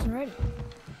 Thought I wasn't ready.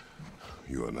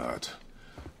 You are not.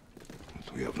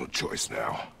 We have no choice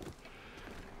now.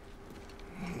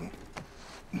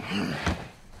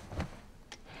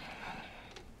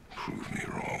 Prove me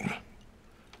wrong.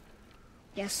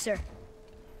 Yes, sir.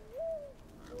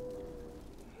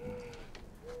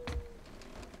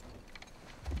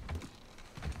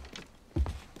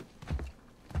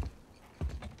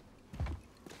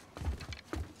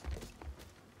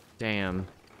 Damn.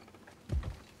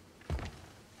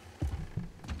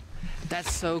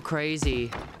 That's so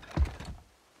crazy.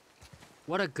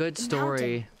 What a good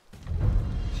story.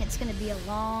 It's gonna be a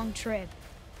long trip.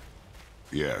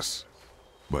 Yes,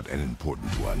 but an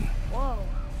important one. Whoa.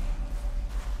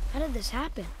 How did this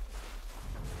happen?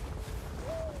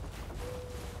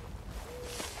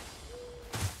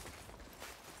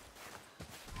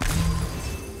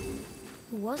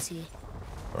 Who was he?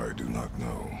 I do not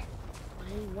know. What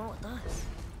did he want with us?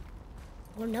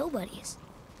 We're nobodies.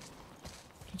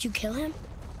 Did you kill him?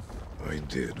 I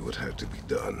did what had to be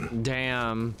done.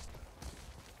 Damn.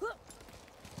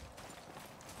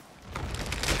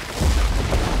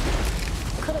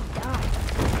 Could have died.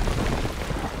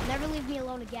 Never leave me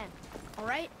alone again, all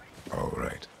right? All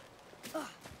right.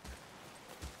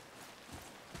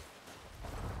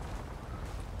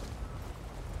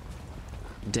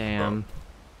 Damn.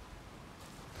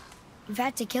 You've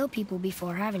had to kill people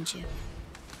before, haven't you?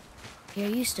 You're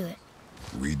used to it.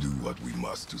 We do what we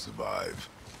must to survive.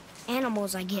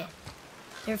 Animals, I get.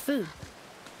 They're food.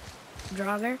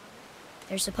 Draugr,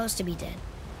 they're supposed to be dead.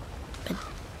 But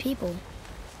people,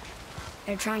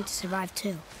 they're trying to survive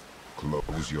too.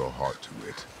 Close your heart to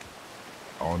it.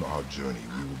 On our journey,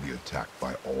 we will be attacked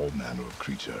by all manner of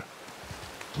creature.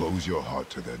 Close your heart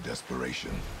to their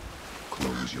desperation.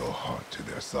 Close your heart to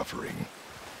their suffering.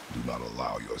 Do not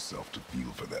allow yourself to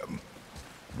feel for them.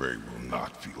 They will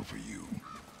not feel for you.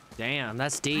 Damn,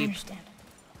 that's I deep. understand.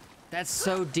 That's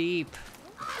so deep.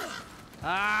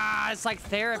 Ah, it's like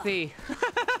therapy.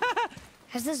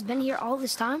 Has this been here all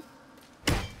this time?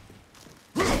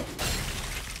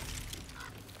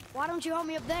 Why don't you help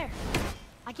me up there?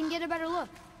 I can get a better look.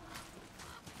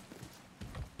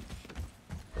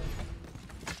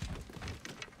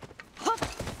 Hup.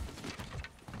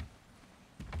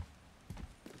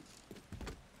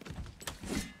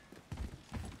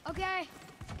 Okay,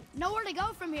 nowhere to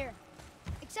go from here,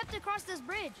 except across this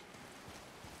bridge.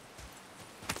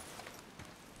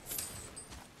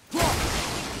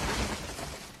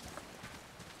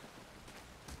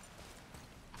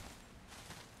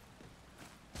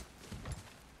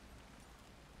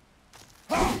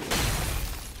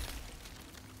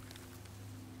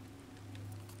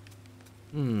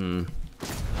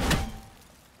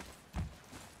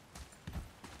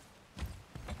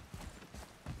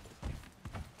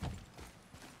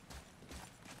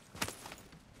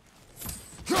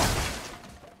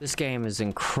 This game is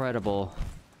incredible.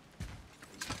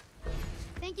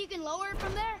 Think you can lower it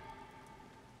from there?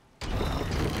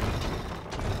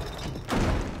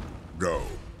 Go.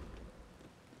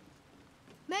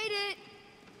 Made it!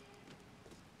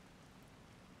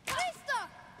 Krista!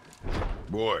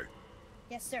 Boy.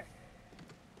 Yes, sir.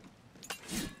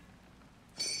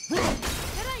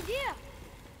 Good idea!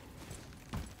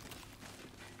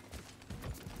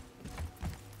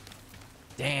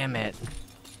 Damn it.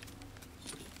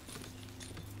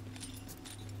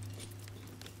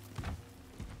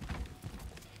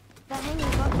 That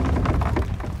hanging bucket.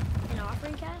 An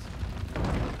offering cast?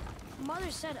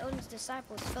 Mother said Odin's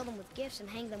disciples fill them with gifts and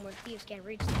hang them where thieves can't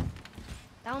reach them.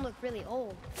 That one looked really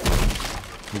old.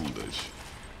 Foolish.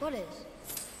 What is?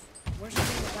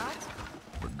 Worshipping the gods?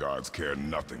 The gods care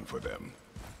nothing for them.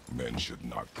 Men should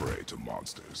not pray to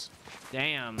monsters.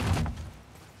 Damn.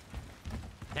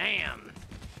 Damn.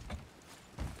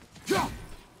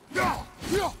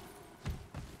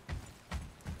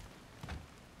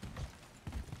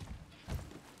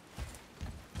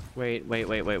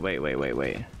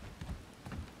 Wait.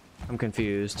 I'm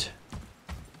confused.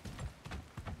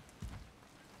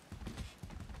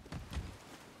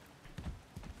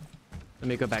 Let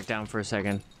me go back down for a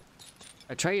second.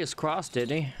 Atreus crossed,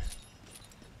 didn't he?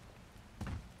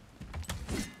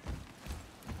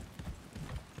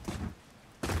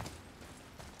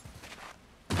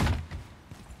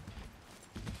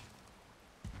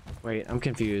 Wait, I'm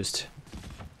confused.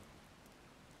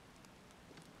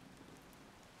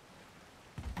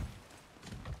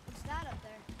 What's that up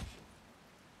there?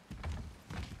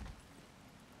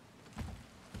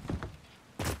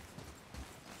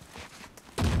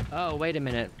 Oh, wait a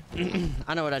minute.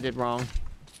 I know what I did wrong.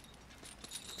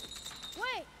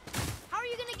 Wait! How are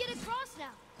you gonna get across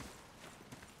now?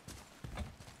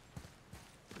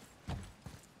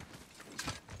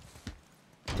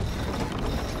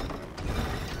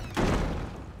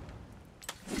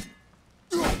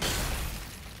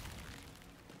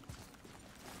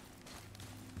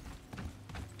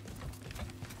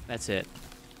 That's it.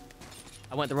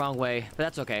 I went the wrong way, but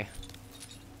that's okay.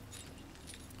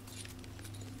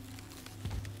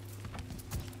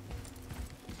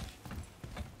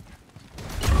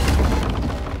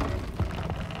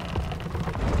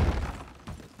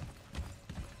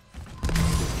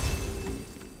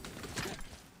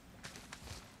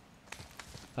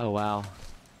 Oh, wow.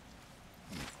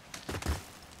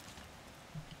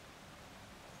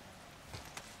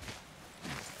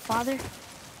 Father,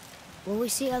 will we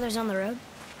see others on the road?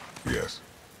 Yes.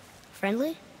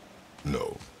 Friendly?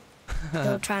 No.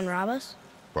 They'll try and rob us?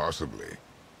 Possibly.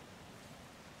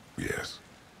 Yes.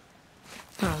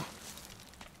 Oh.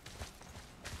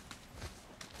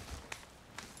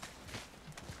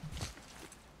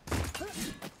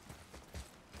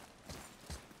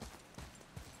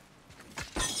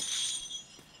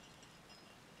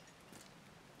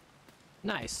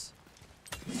 Nice.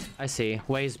 I see.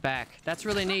 Ways back. That's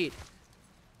really neat.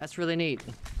 That's really neat.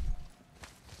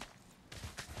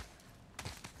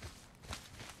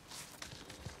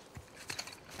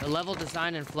 The level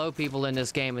design and flow people in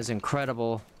this game is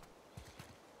incredible.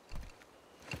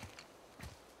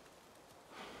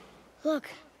 Look.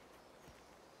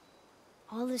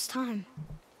 All this time,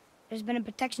 there's been a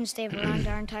protection stave around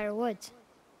our entire woods.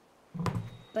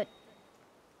 But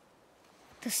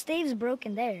the stave's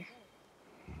broken there.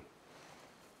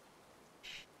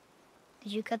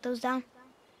 Did you cut those down?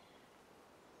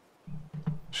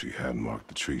 She had marked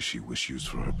the tree she wished used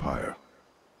for her pyre.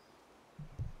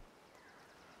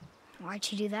 Why'd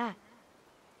she do that?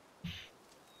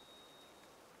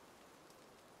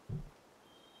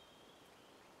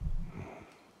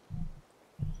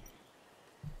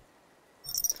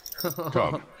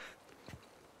 Come.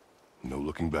 No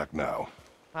looking back now.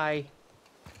 Hi.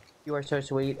 You are so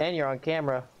sweet, and you're on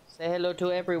camera. Say hello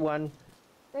to everyone.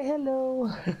 Say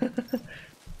hello.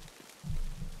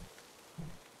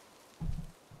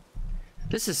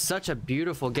 This is such a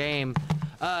beautiful game.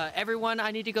 Everyone,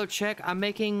 I need to go check. I'm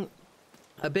making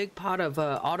a big pot of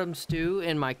autumn stew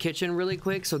in my kitchen really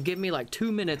quick, so give me like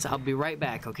 2 minutes. I'll be right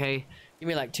back, okay? Give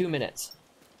me like 2 minutes.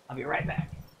 I'll be right back.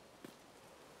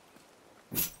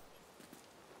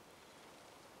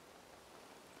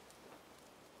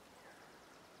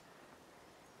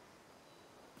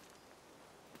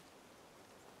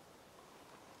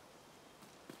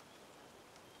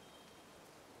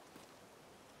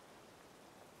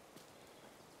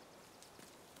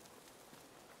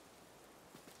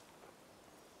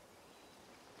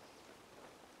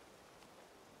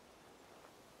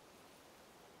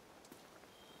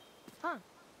 Huh.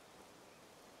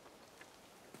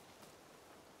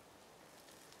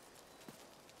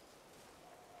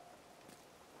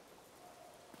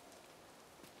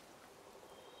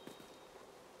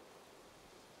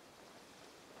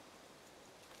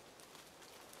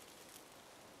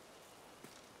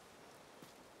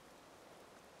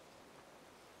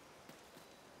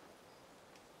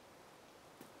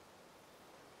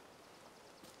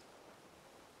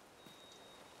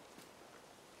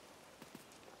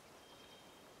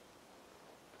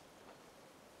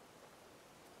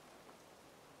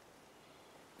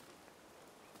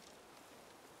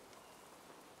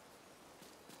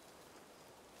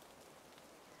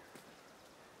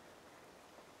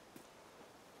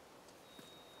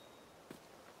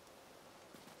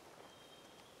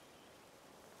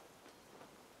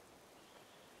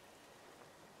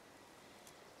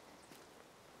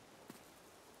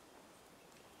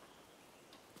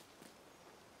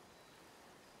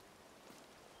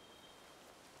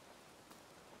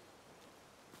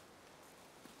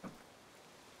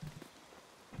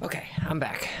 Okay, I'm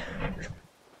back.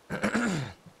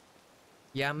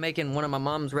 Yeah, I'm making one of my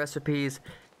mom's recipes.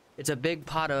 It's a big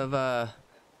pot of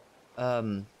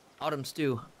autumn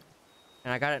stew,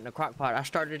 and I got it in a crock pot. I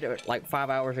started it like 5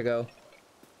 hours ago.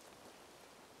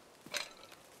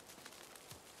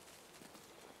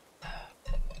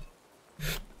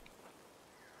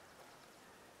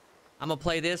 I'm gonna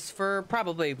play this for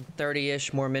probably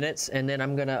 30-ish more minutes, and then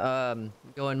I'm gonna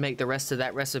go and make the rest of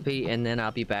that recipe, and then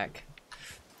I'll be back.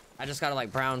 I just gotta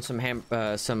like brown some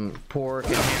pork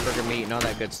and hamburger meat and all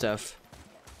that good stuff.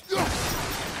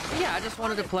 Yeah, I just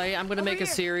wanted to play. I'm gonna make a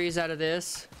series out of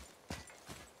this.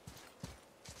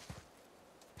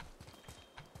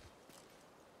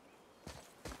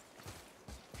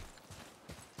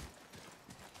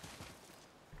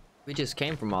 We just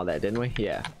came from all that, didn't we?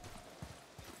 Yeah.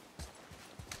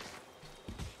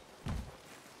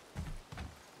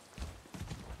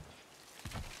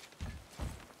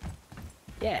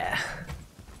 Yeah.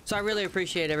 So I really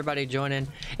appreciate everybody joining.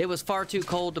 It was far too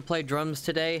cold to play drums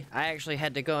today. I actually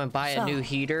had to go and buy a new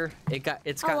heater.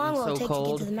 It's how long gotten will it so take to get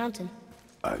cold. to the mountain?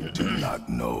 I do not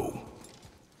know.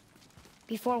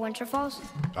 Before winter falls?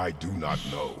 I do not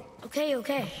know. Okay,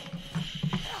 okay.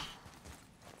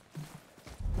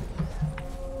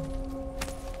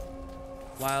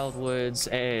 Wildwood's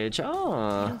Edge. They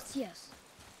Oh. don't see us.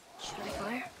 Should I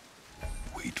fire?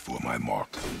 Wait for my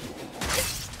mark.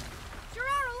 There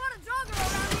are a lot of Draugr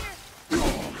around here.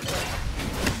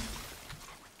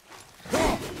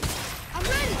 I'm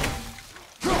ready.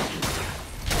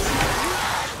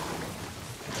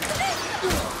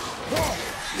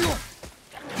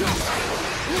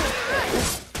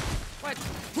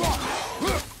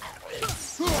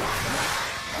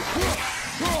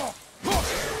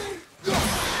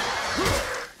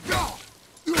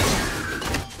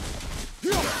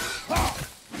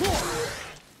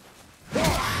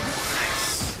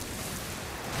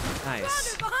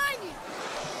 Nice. Behind you.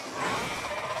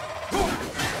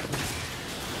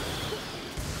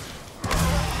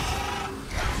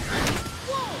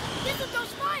 Whoa! This is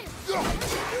those fires.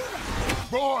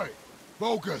 Boy,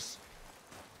 focus.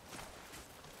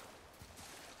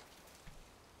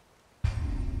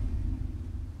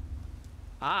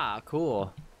 Ah,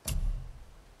 cool.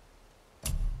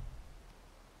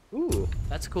 Ooh,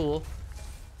 that's cool.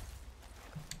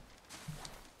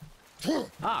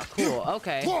 Ah, cool.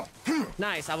 Okay.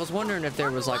 Nice. I was wondering if there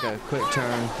was like a quick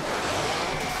turn.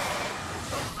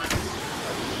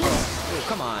 Ooh,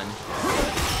 come on.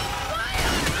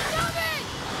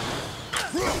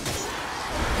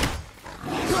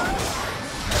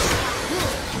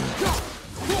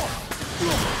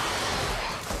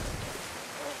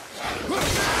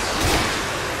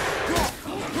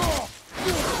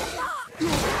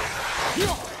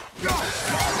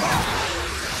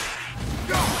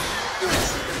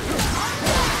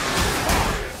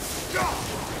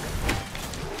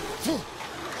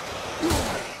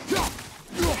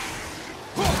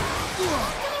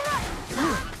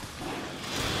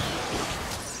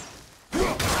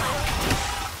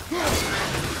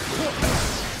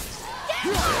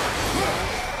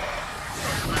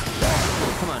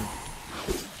 Come on.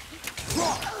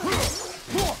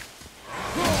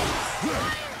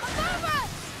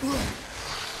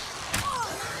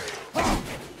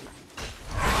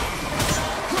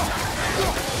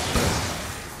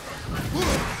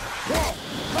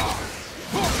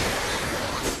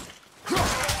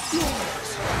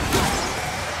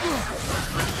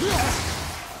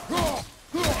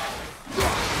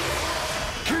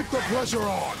 Keep the pressure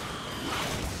on.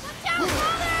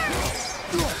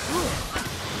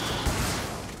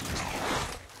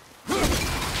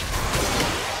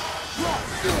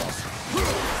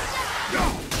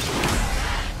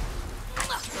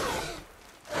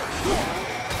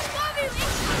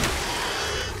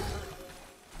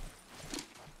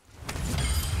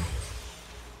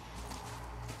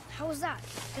 How was that?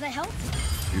 Did I help?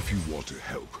 If you want to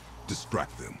help,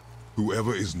 distract them.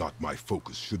 Whoever is not my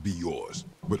focus should be yours,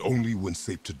 but only when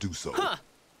safe to do so. Huh.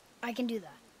 I can do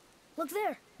that. Look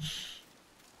there.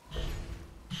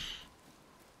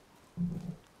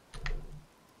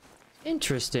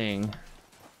 Interesting.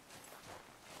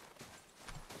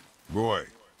 Boy,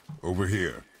 over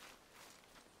here.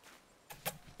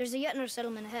 There's a Yetner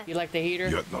settlement ahead. You like the heater?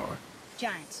 Yetnar,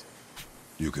 Giants.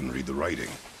 you can read the writing.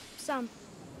 Some.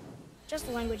 Just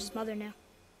the language his mother knew.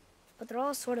 But they're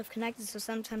all sort of connected, so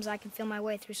sometimes I can feel my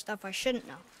way through stuff I shouldn't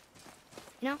know.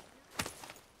 You know?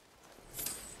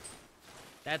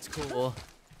 That's cool.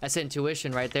 That's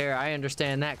intuition right there. I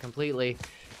understand that completely.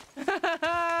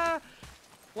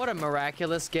 What a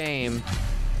miraculous game.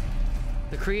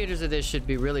 The creators of this should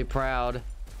be really proud.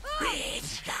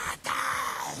 It's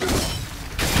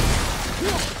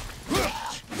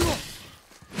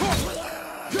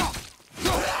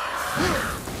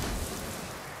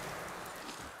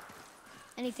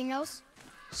Anything else?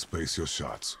 Space your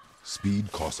shots.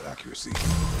 Speed costs accuracy.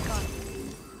 Got it.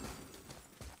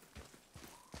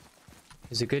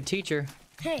 He's a good teacher.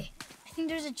 Hey, I think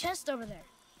there's a chest over there.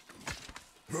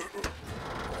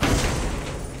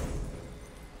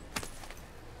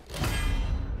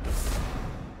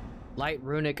 Light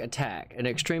runic attack. An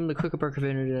extremely quick uppercut.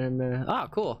 Ah,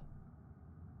 cool.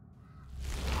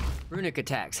 Runic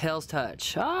attacks. Hell's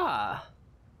touch. Ah.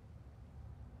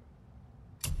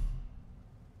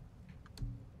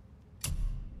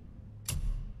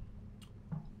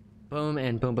 Boom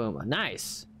and boom boom.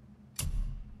 Nice.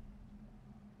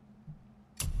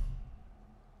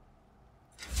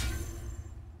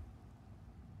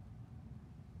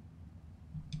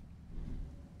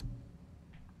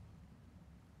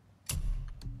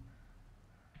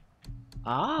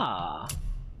 Ah.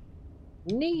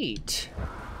 Neat.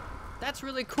 That's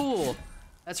really cool.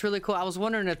 That's really cool. I was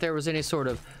wondering if there was any sort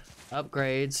of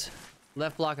upgrades.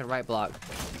 Left block and right block.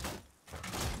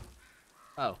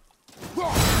 Oh. Whoa!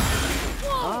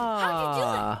 How'd you do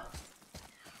that?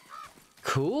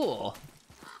 Cool.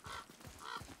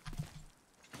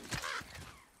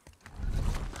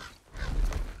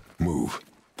 Move.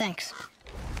 Thanks.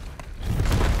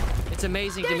 It's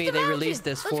amazing to me There's the they mountain. released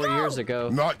this Let's 4 go. years ago.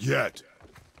 Not yet.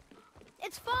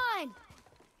 It's fine.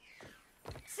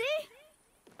 See?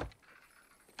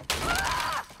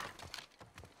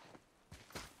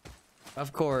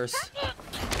 Of course.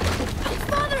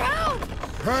 Father, help!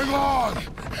 Hang on!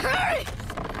 Hurry!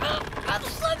 I'm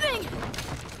slipping!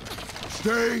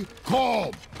 Stay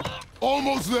calm.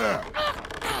 Almost there.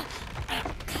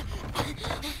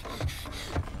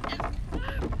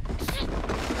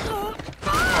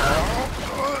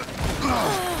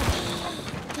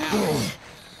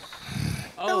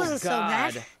 Oh wasn't so God.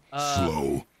 bad.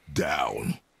 Slow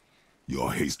down.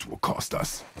 Your haste will cost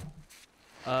us.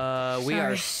 We are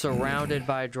Sorry. surrounded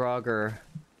by Draugr.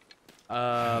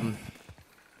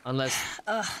 Unless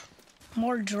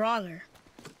More Draugr.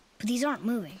 But these aren't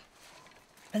moving.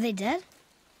 Are they dead?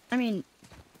 I mean,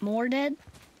 more dead?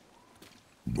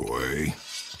 Boy.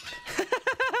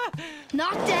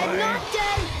 Not dead, not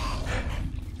dead!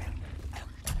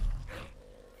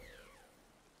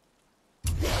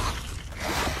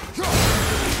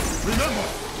 Remember,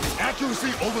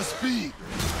 accuracy over speed.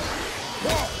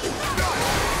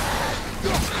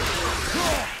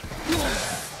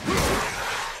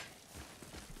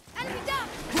 Enemy down!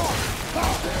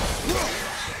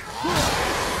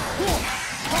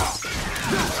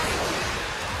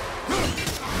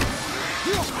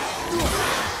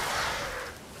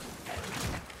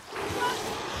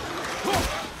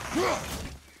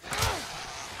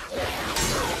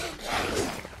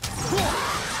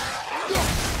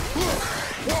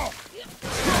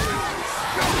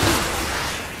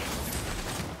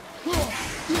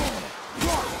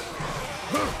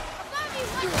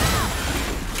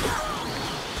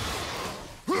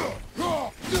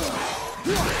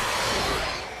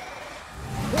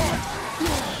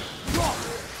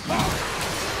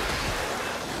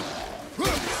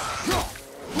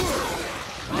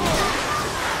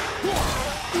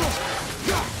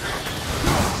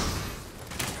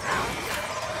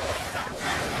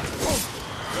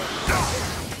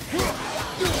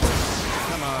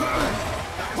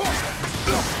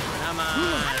 come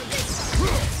on.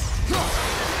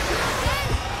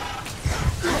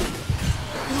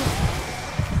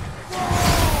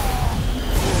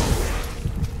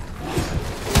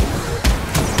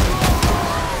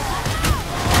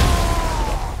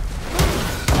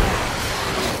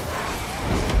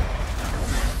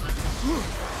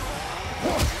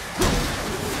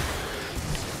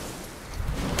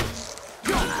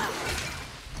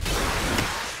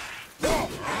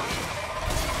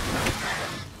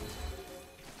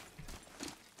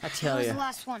 I That tell was you. the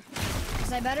last one.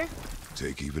 Is I better?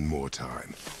 Take even more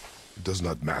time. It does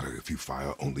not matter if you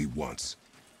fire only once.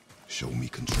 Show me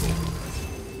control.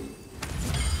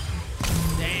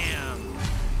 Damn.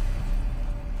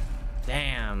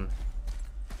 Damn.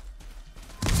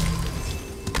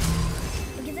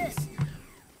 Look at this.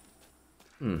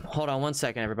 Hold on one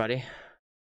second, everybody.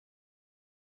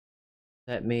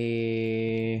 Let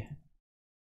me...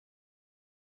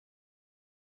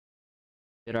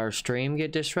 Did our stream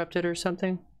get disrupted or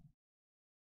something?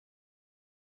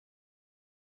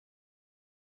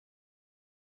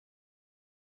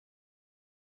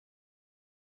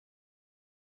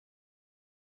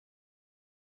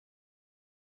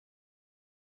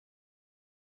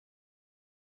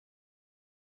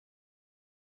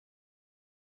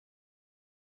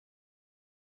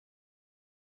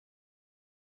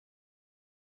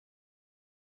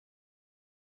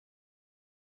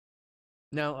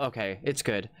 No? Okay, it's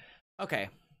good. Okay.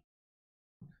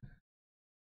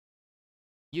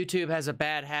 YouTube has a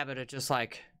bad habit of just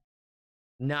like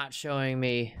not showing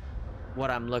me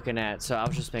what I'm looking at, so I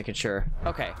was just making sure.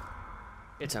 Okay.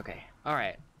 It's okay. All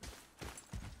right.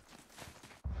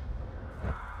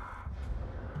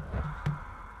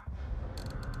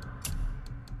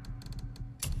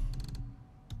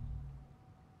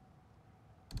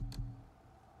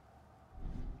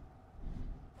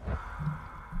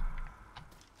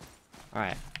 All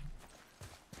right.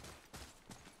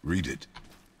 Read it.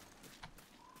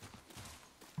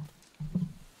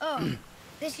 Oh,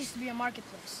 this used to be a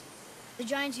marketplace. The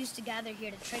giants used to gather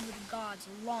here to trade with the gods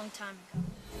a long time ago.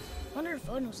 Wonder if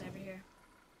Odin was ever here.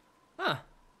 Huh.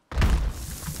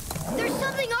 There's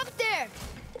something up there!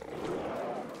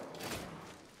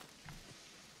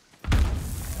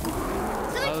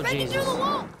 Something's breaking through the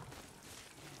wall!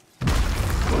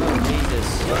 Oh,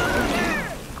 Jesus.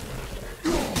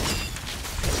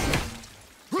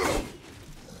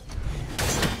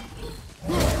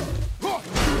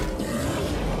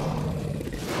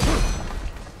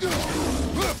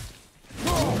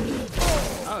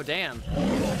 Oh, damn.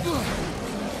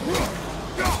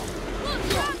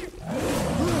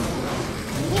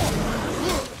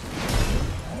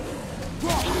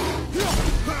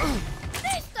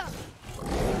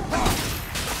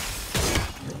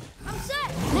 I'm set!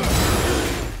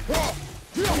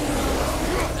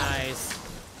 Nice.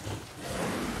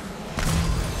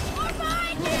 More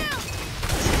behind you!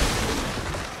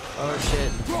 Oh,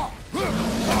 shit.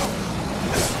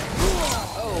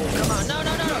 Oh, come on. No,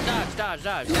 no, no, no. Dodge, dodge,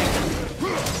 dodge.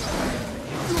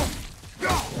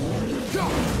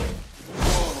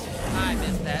 I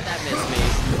missed that. That missed me.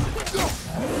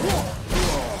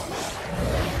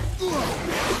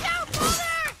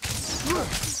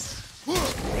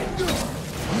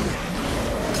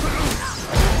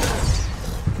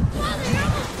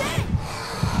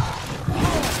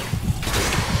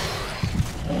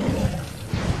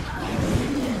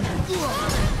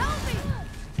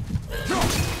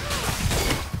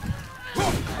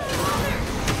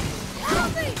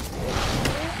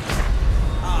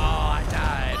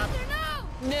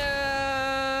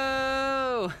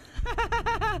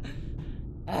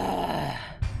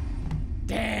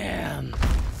 Damn.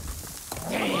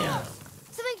 Damn.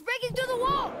 Something's breaking through the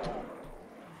wall!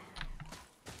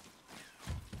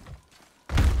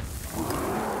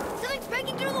 Something's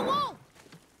breaking through the wall!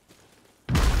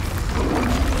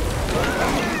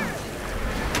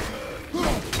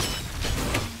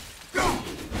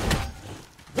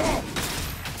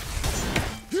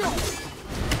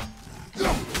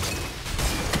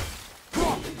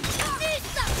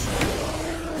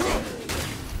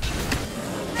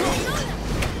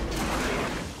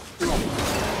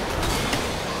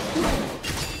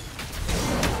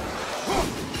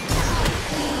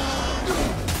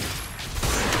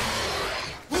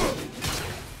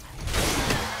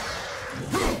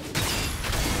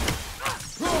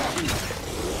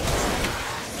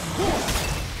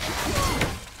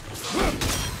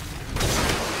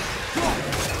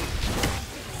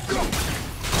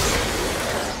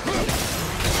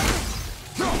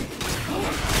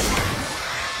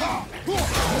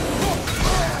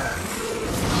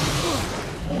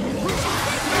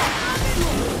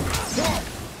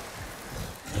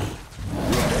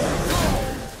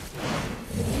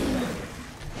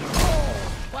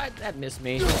 What? That missed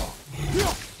me.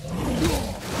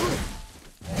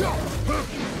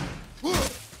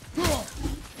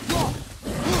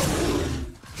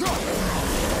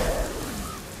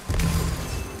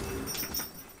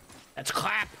 That's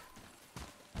clap.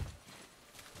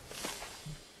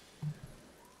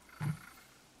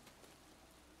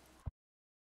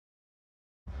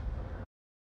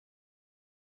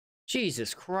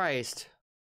 Jesus Christ.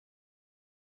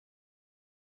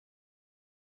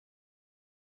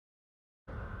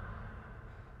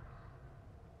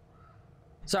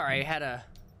 Sorry, I had a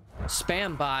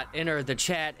spam bot enter the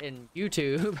chat in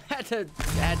YouTube. had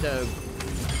to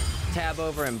tab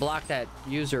over and block that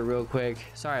user real quick.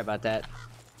 Sorry about that.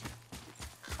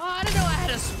 Oh, I didn't know I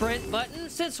had a sprint button.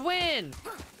 Since when?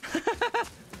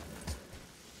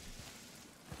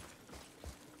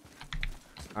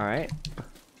 All right.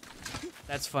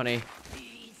 That's funny.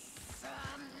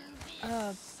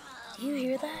 Do you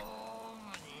hear that?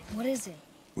 What is it?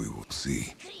 We will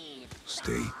see.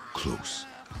 Stay close.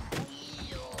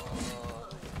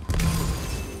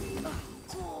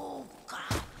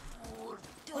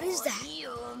 What is that?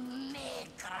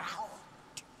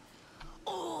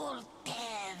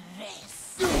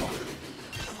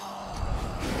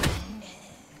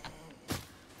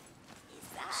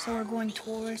 So we're going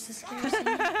towards the scary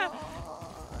scene?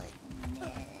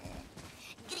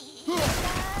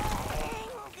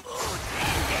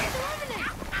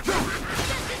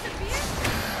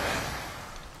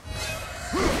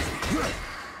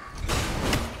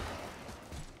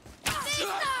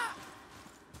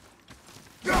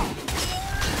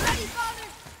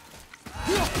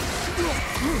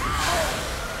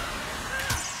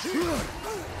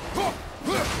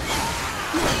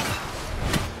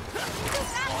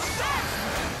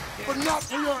 But not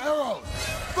for your arrows!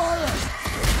 Fire!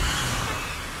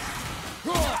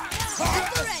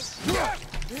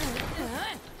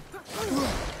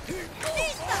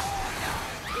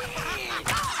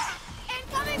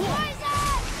 Incoming poison!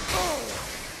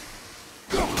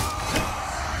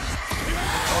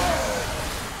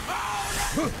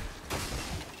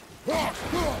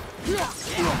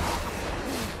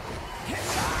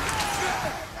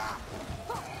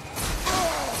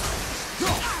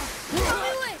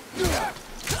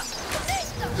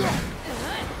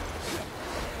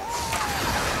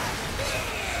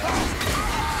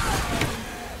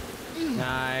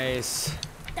 Nice.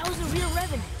 That was a real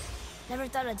revenant. Never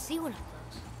thought I'd see one of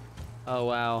those. Oh,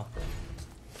 wow.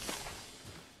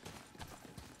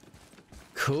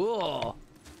 Cool.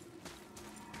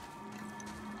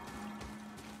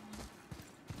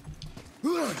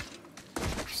 I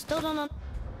still don't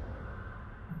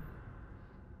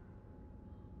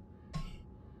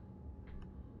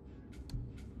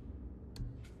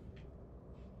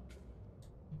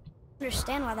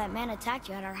understand why that man attacked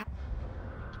you at our house.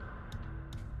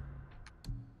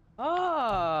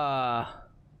 Ah.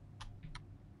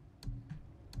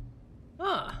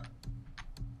 Huh.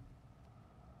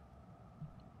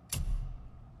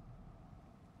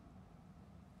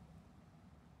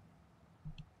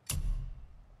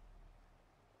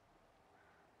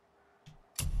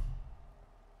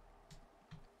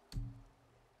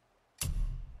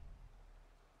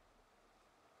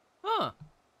 Huh.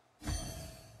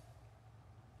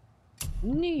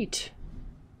 Neat.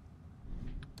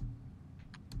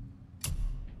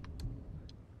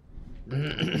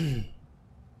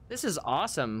 This is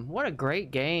awesome. What a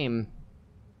great game.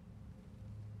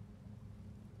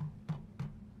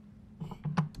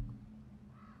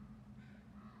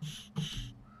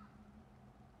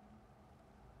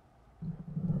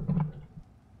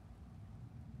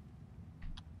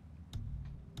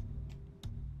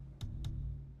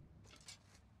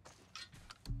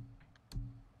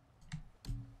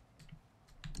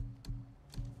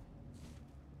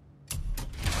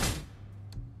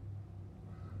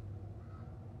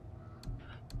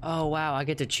 Oh wow, I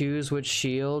get to choose which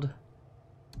shield.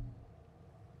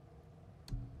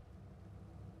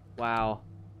 Wow.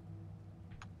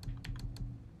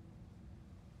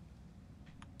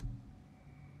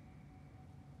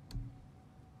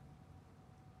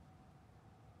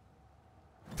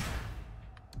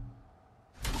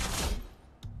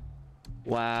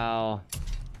 Wow.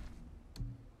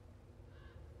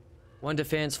 1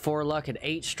 defense, 4 luck, and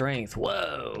 8 strength.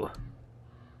 Whoa.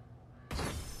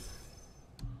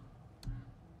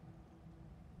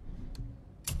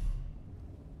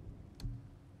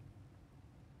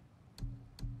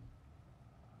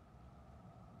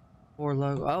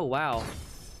 Oh wow,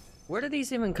 where did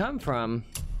these even come from?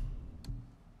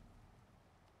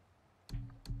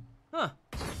 Huh,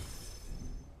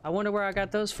 I wonder where I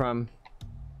got those from.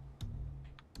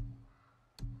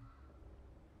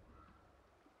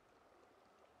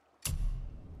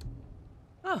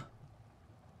 Huh.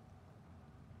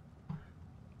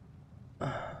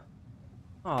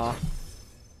 Aw,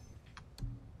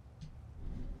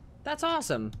 that's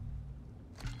awesome.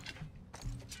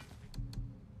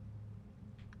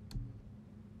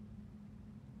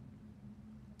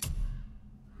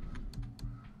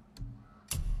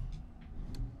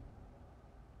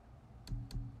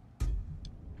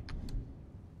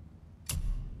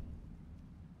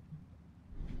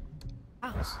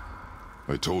 House.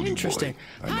 I told you, Interesting.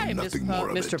 boy. I Hi, know nothing more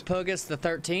of Mr. it. Pugus the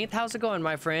 13th. How's it going,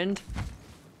 my friend?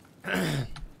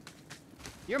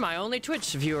 You're my only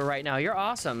Twitch viewer right now. You're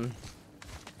awesome.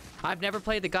 I've never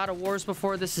played the God of Wars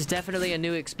before. This is definitely a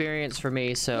new experience for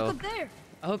me, so Look up there.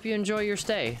 I hope you enjoy your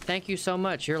stay. Thank you so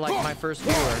much. You're like my first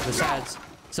viewer, besides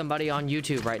somebody on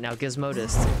YouTube right now,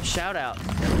 Gizmodist. Shout out.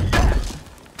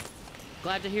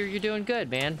 Glad to hear you're doing good,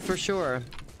 man, for sure.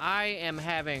 I am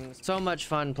having so much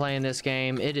fun playing this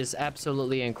game. It is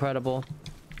absolutely incredible.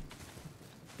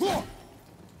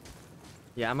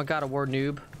 Yeah, I'm a God of War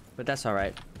noob, but that's all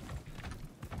right.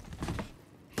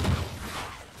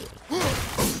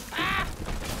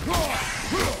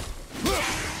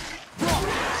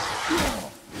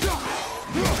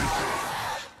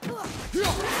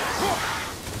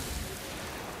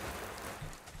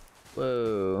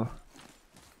 Whoa.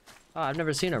 Oh, I've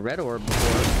never seen a red orb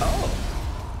before. Oh!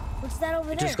 What's that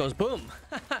over It there? just goes boom.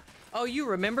 Oh, you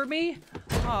remember me?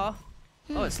 Oh.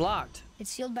 Oh, it's locked.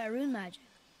 It's sealed by rune magic.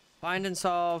 Find and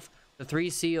solve the 3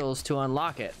 seals to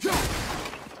unlock it.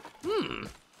 Hmm.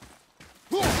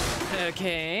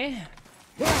 Okay.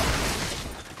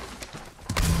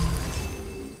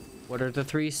 What are the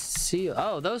 3 seals?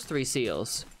 Oh, those 3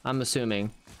 seals, I'm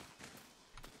assuming.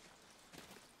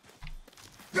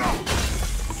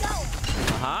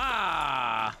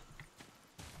 Aha!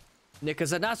 Nick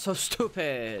is not so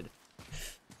stupid.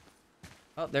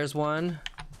 Oh, there's one.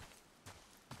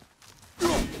 There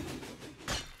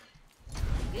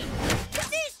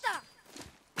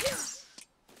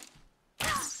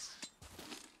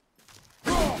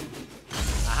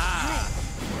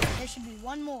should be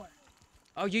one more.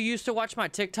 Oh, you used to watch my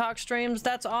TikTok streams?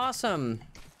 That's awesome.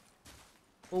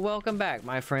 Well, welcome back,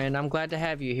 my friend. I'm glad to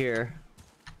have you here.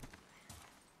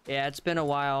 Yeah, it's been a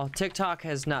while. TikTok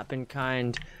has not been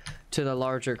kind to the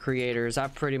larger creators. I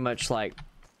pretty much like...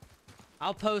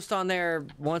 I'll post on there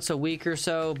once a week or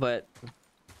so, but...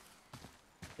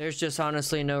 there's just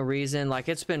honestly no reason. Like,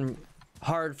 it's been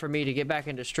hard for me to get back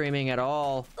into streaming at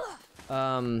all.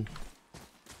 I'll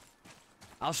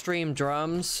stream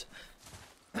drums.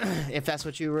 If that's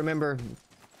what you remember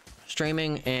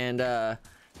streaming, and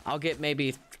I'll get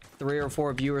maybe 3 or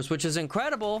 4 viewers, which is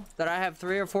incredible that I have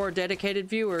 3 or 4 dedicated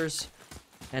viewers,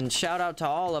 and shout out to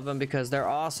all of them because they're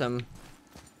awesome.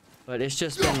 But it's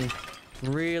just been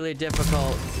really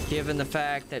difficult given the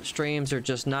fact that streams are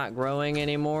just not growing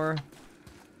anymore,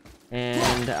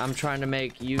 and I'm trying to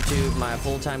make YouTube my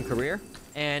full-time career,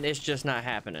 and it's just not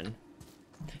happening.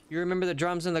 You remember the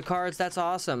drums and the cards? That's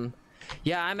awesome.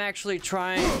 Yeah, I'm actually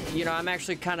trying, you know, I'm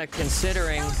actually kind of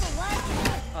considering...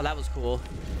 Oh, that was cool.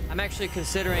 I'm actually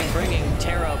considering bringing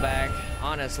tarot back,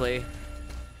 honestly.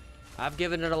 I've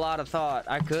given it a lot of thought.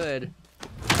 I could.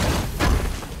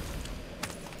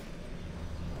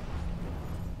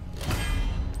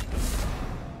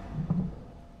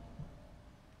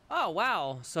 Oh,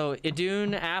 wow. So,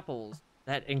 Idun apples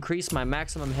that increase my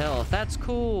maximum health. That's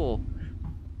cool.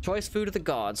 Choice food of the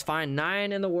gods. Find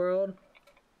 9 in the world.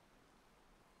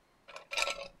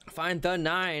 Find the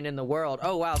 9 in the world.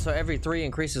 Oh, wow. So every 3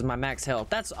 increases my max health.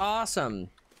 That's awesome.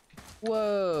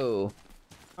 Whoa.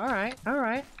 All right. All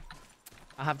right.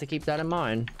 I'll have to keep that in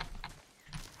mind.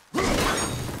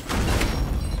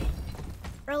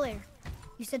 Earlier,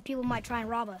 you said people might try and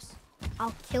rob us.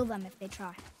 I'll kill them if they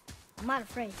try. I'm not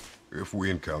afraid. If we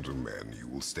encounter men, you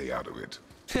will stay out of it.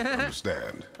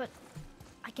 Understand? But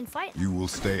I can fight. You will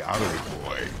stay out of it,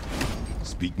 boy.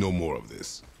 Speak no more of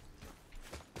this.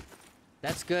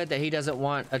 That's good that he doesn't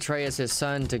want Atreus, his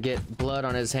son, to get blood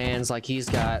on his hands like he's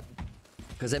got.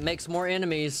 Because it makes more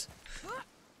enemies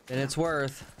than it's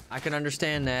worth. I can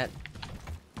understand that.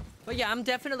 But yeah, I'm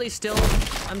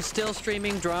still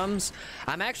streaming drums.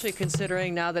 I'm actually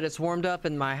considering, now that it's warmed up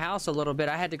in my house a little bit,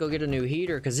 I had to go get a new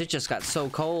heater because it just got so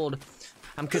cold.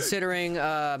 I'm considering,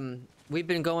 we've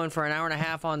been going for an hour and a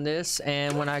half on this,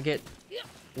 and when I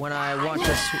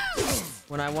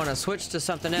want to switch to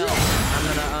something else, I'm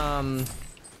gonna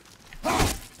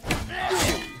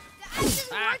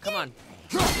come on.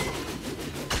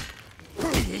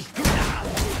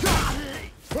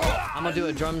 I'm gonna do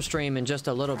a drum stream in just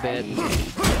a little bit. And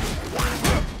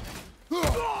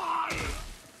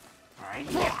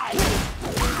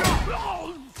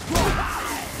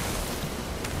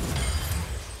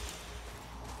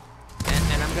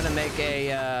I'm gonna make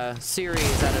a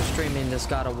series out of streaming this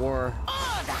God of War.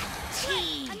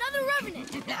 Another revenant.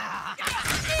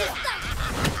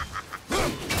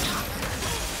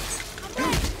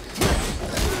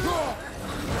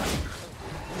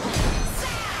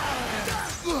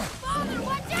 Father,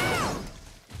 watch out!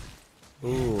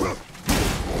 Ooh.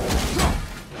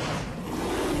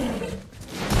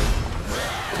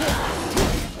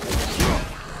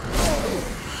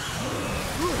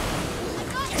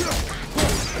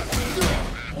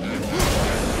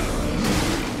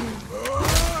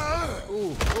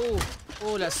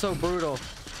 Oh, that's so brutal.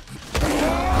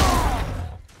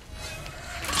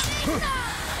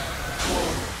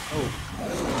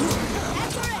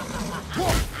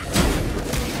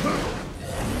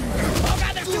 Oh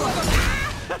God, there's 2 of them!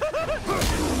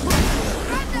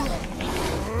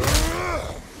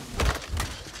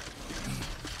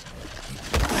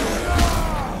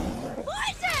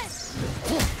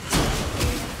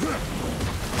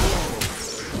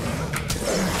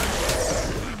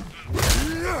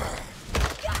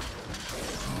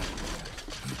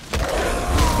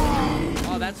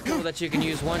 Oh, that's cool that you can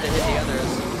use one to hit the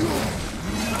others.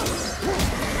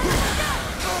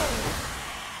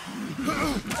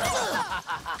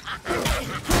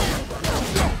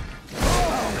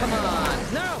 Come on.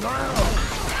 No!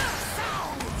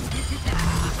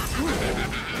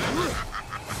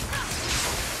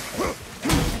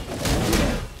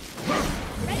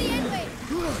 Ready and wait.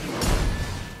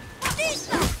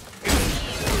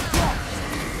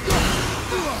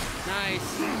 Nice.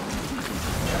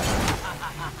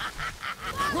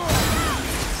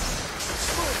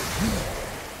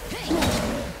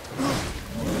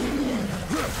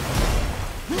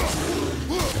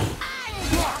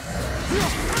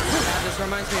 God, this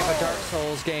reminds me of a Dark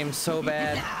Souls game so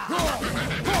bad.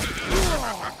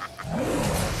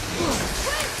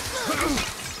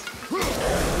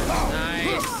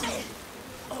 Nice.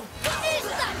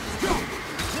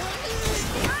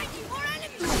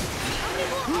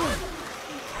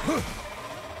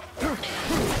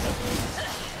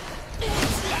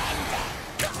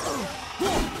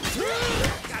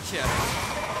 Gotcha.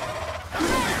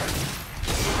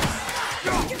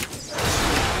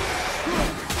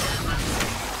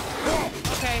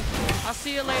 Okay, I'll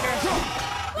see you later.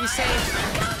 Be safe.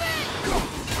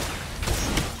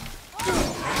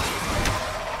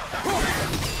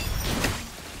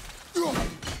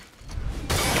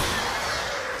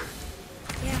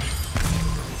 Yeah,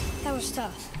 that was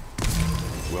tough.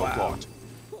 Well fought.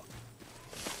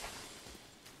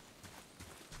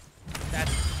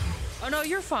 Oh no,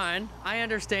 you're fine. I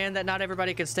understand that not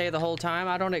everybody can stay the whole time.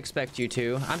 I don't expect you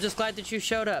to. I'm just glad that you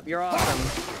showed up. You're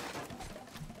awesome.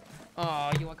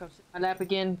 Oh, you want to come sit in my lap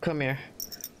again? Come here.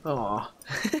 Oh.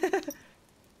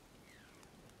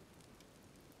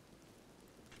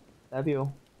 Love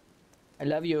you. I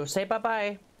love you. Say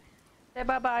bye-bye. Say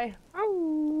bye-bye.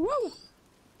 Oh, whoa.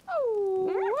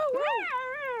 Oh, whoa,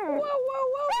 whoa. Whoa, whoa,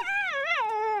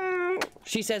 whoa.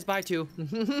 She says bye too.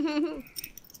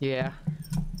 Yeah.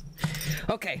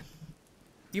 Okay.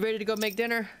 You ready to go make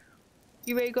dinner?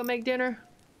 You ready to go make dinner?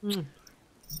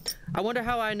 I wonder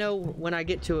how I know when I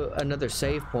get to another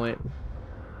save point.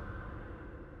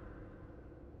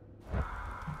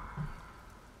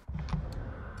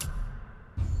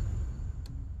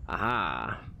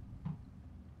 Aha.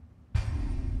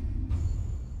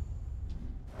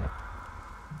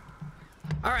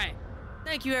 All right.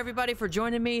 Thank you everybody for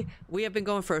joining me. We have been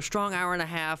going for a strong hour and a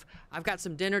half. I've got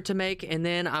some dinner to make, and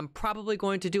then I'm probably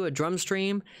going to do a drum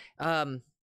stream.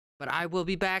 But I will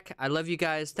be back. I love you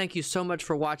guys. Thank you so much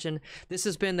for watching. This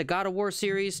has been the God of War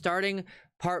series starting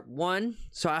part 1.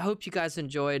 So I hope you guys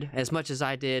enjoyed as much as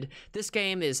I did. This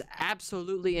game is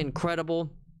absolutely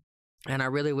incredible. And I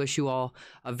really wish you all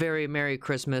a very Merry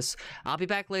Christmas. I'll be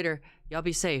back later. Y'all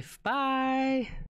be safe. Bye.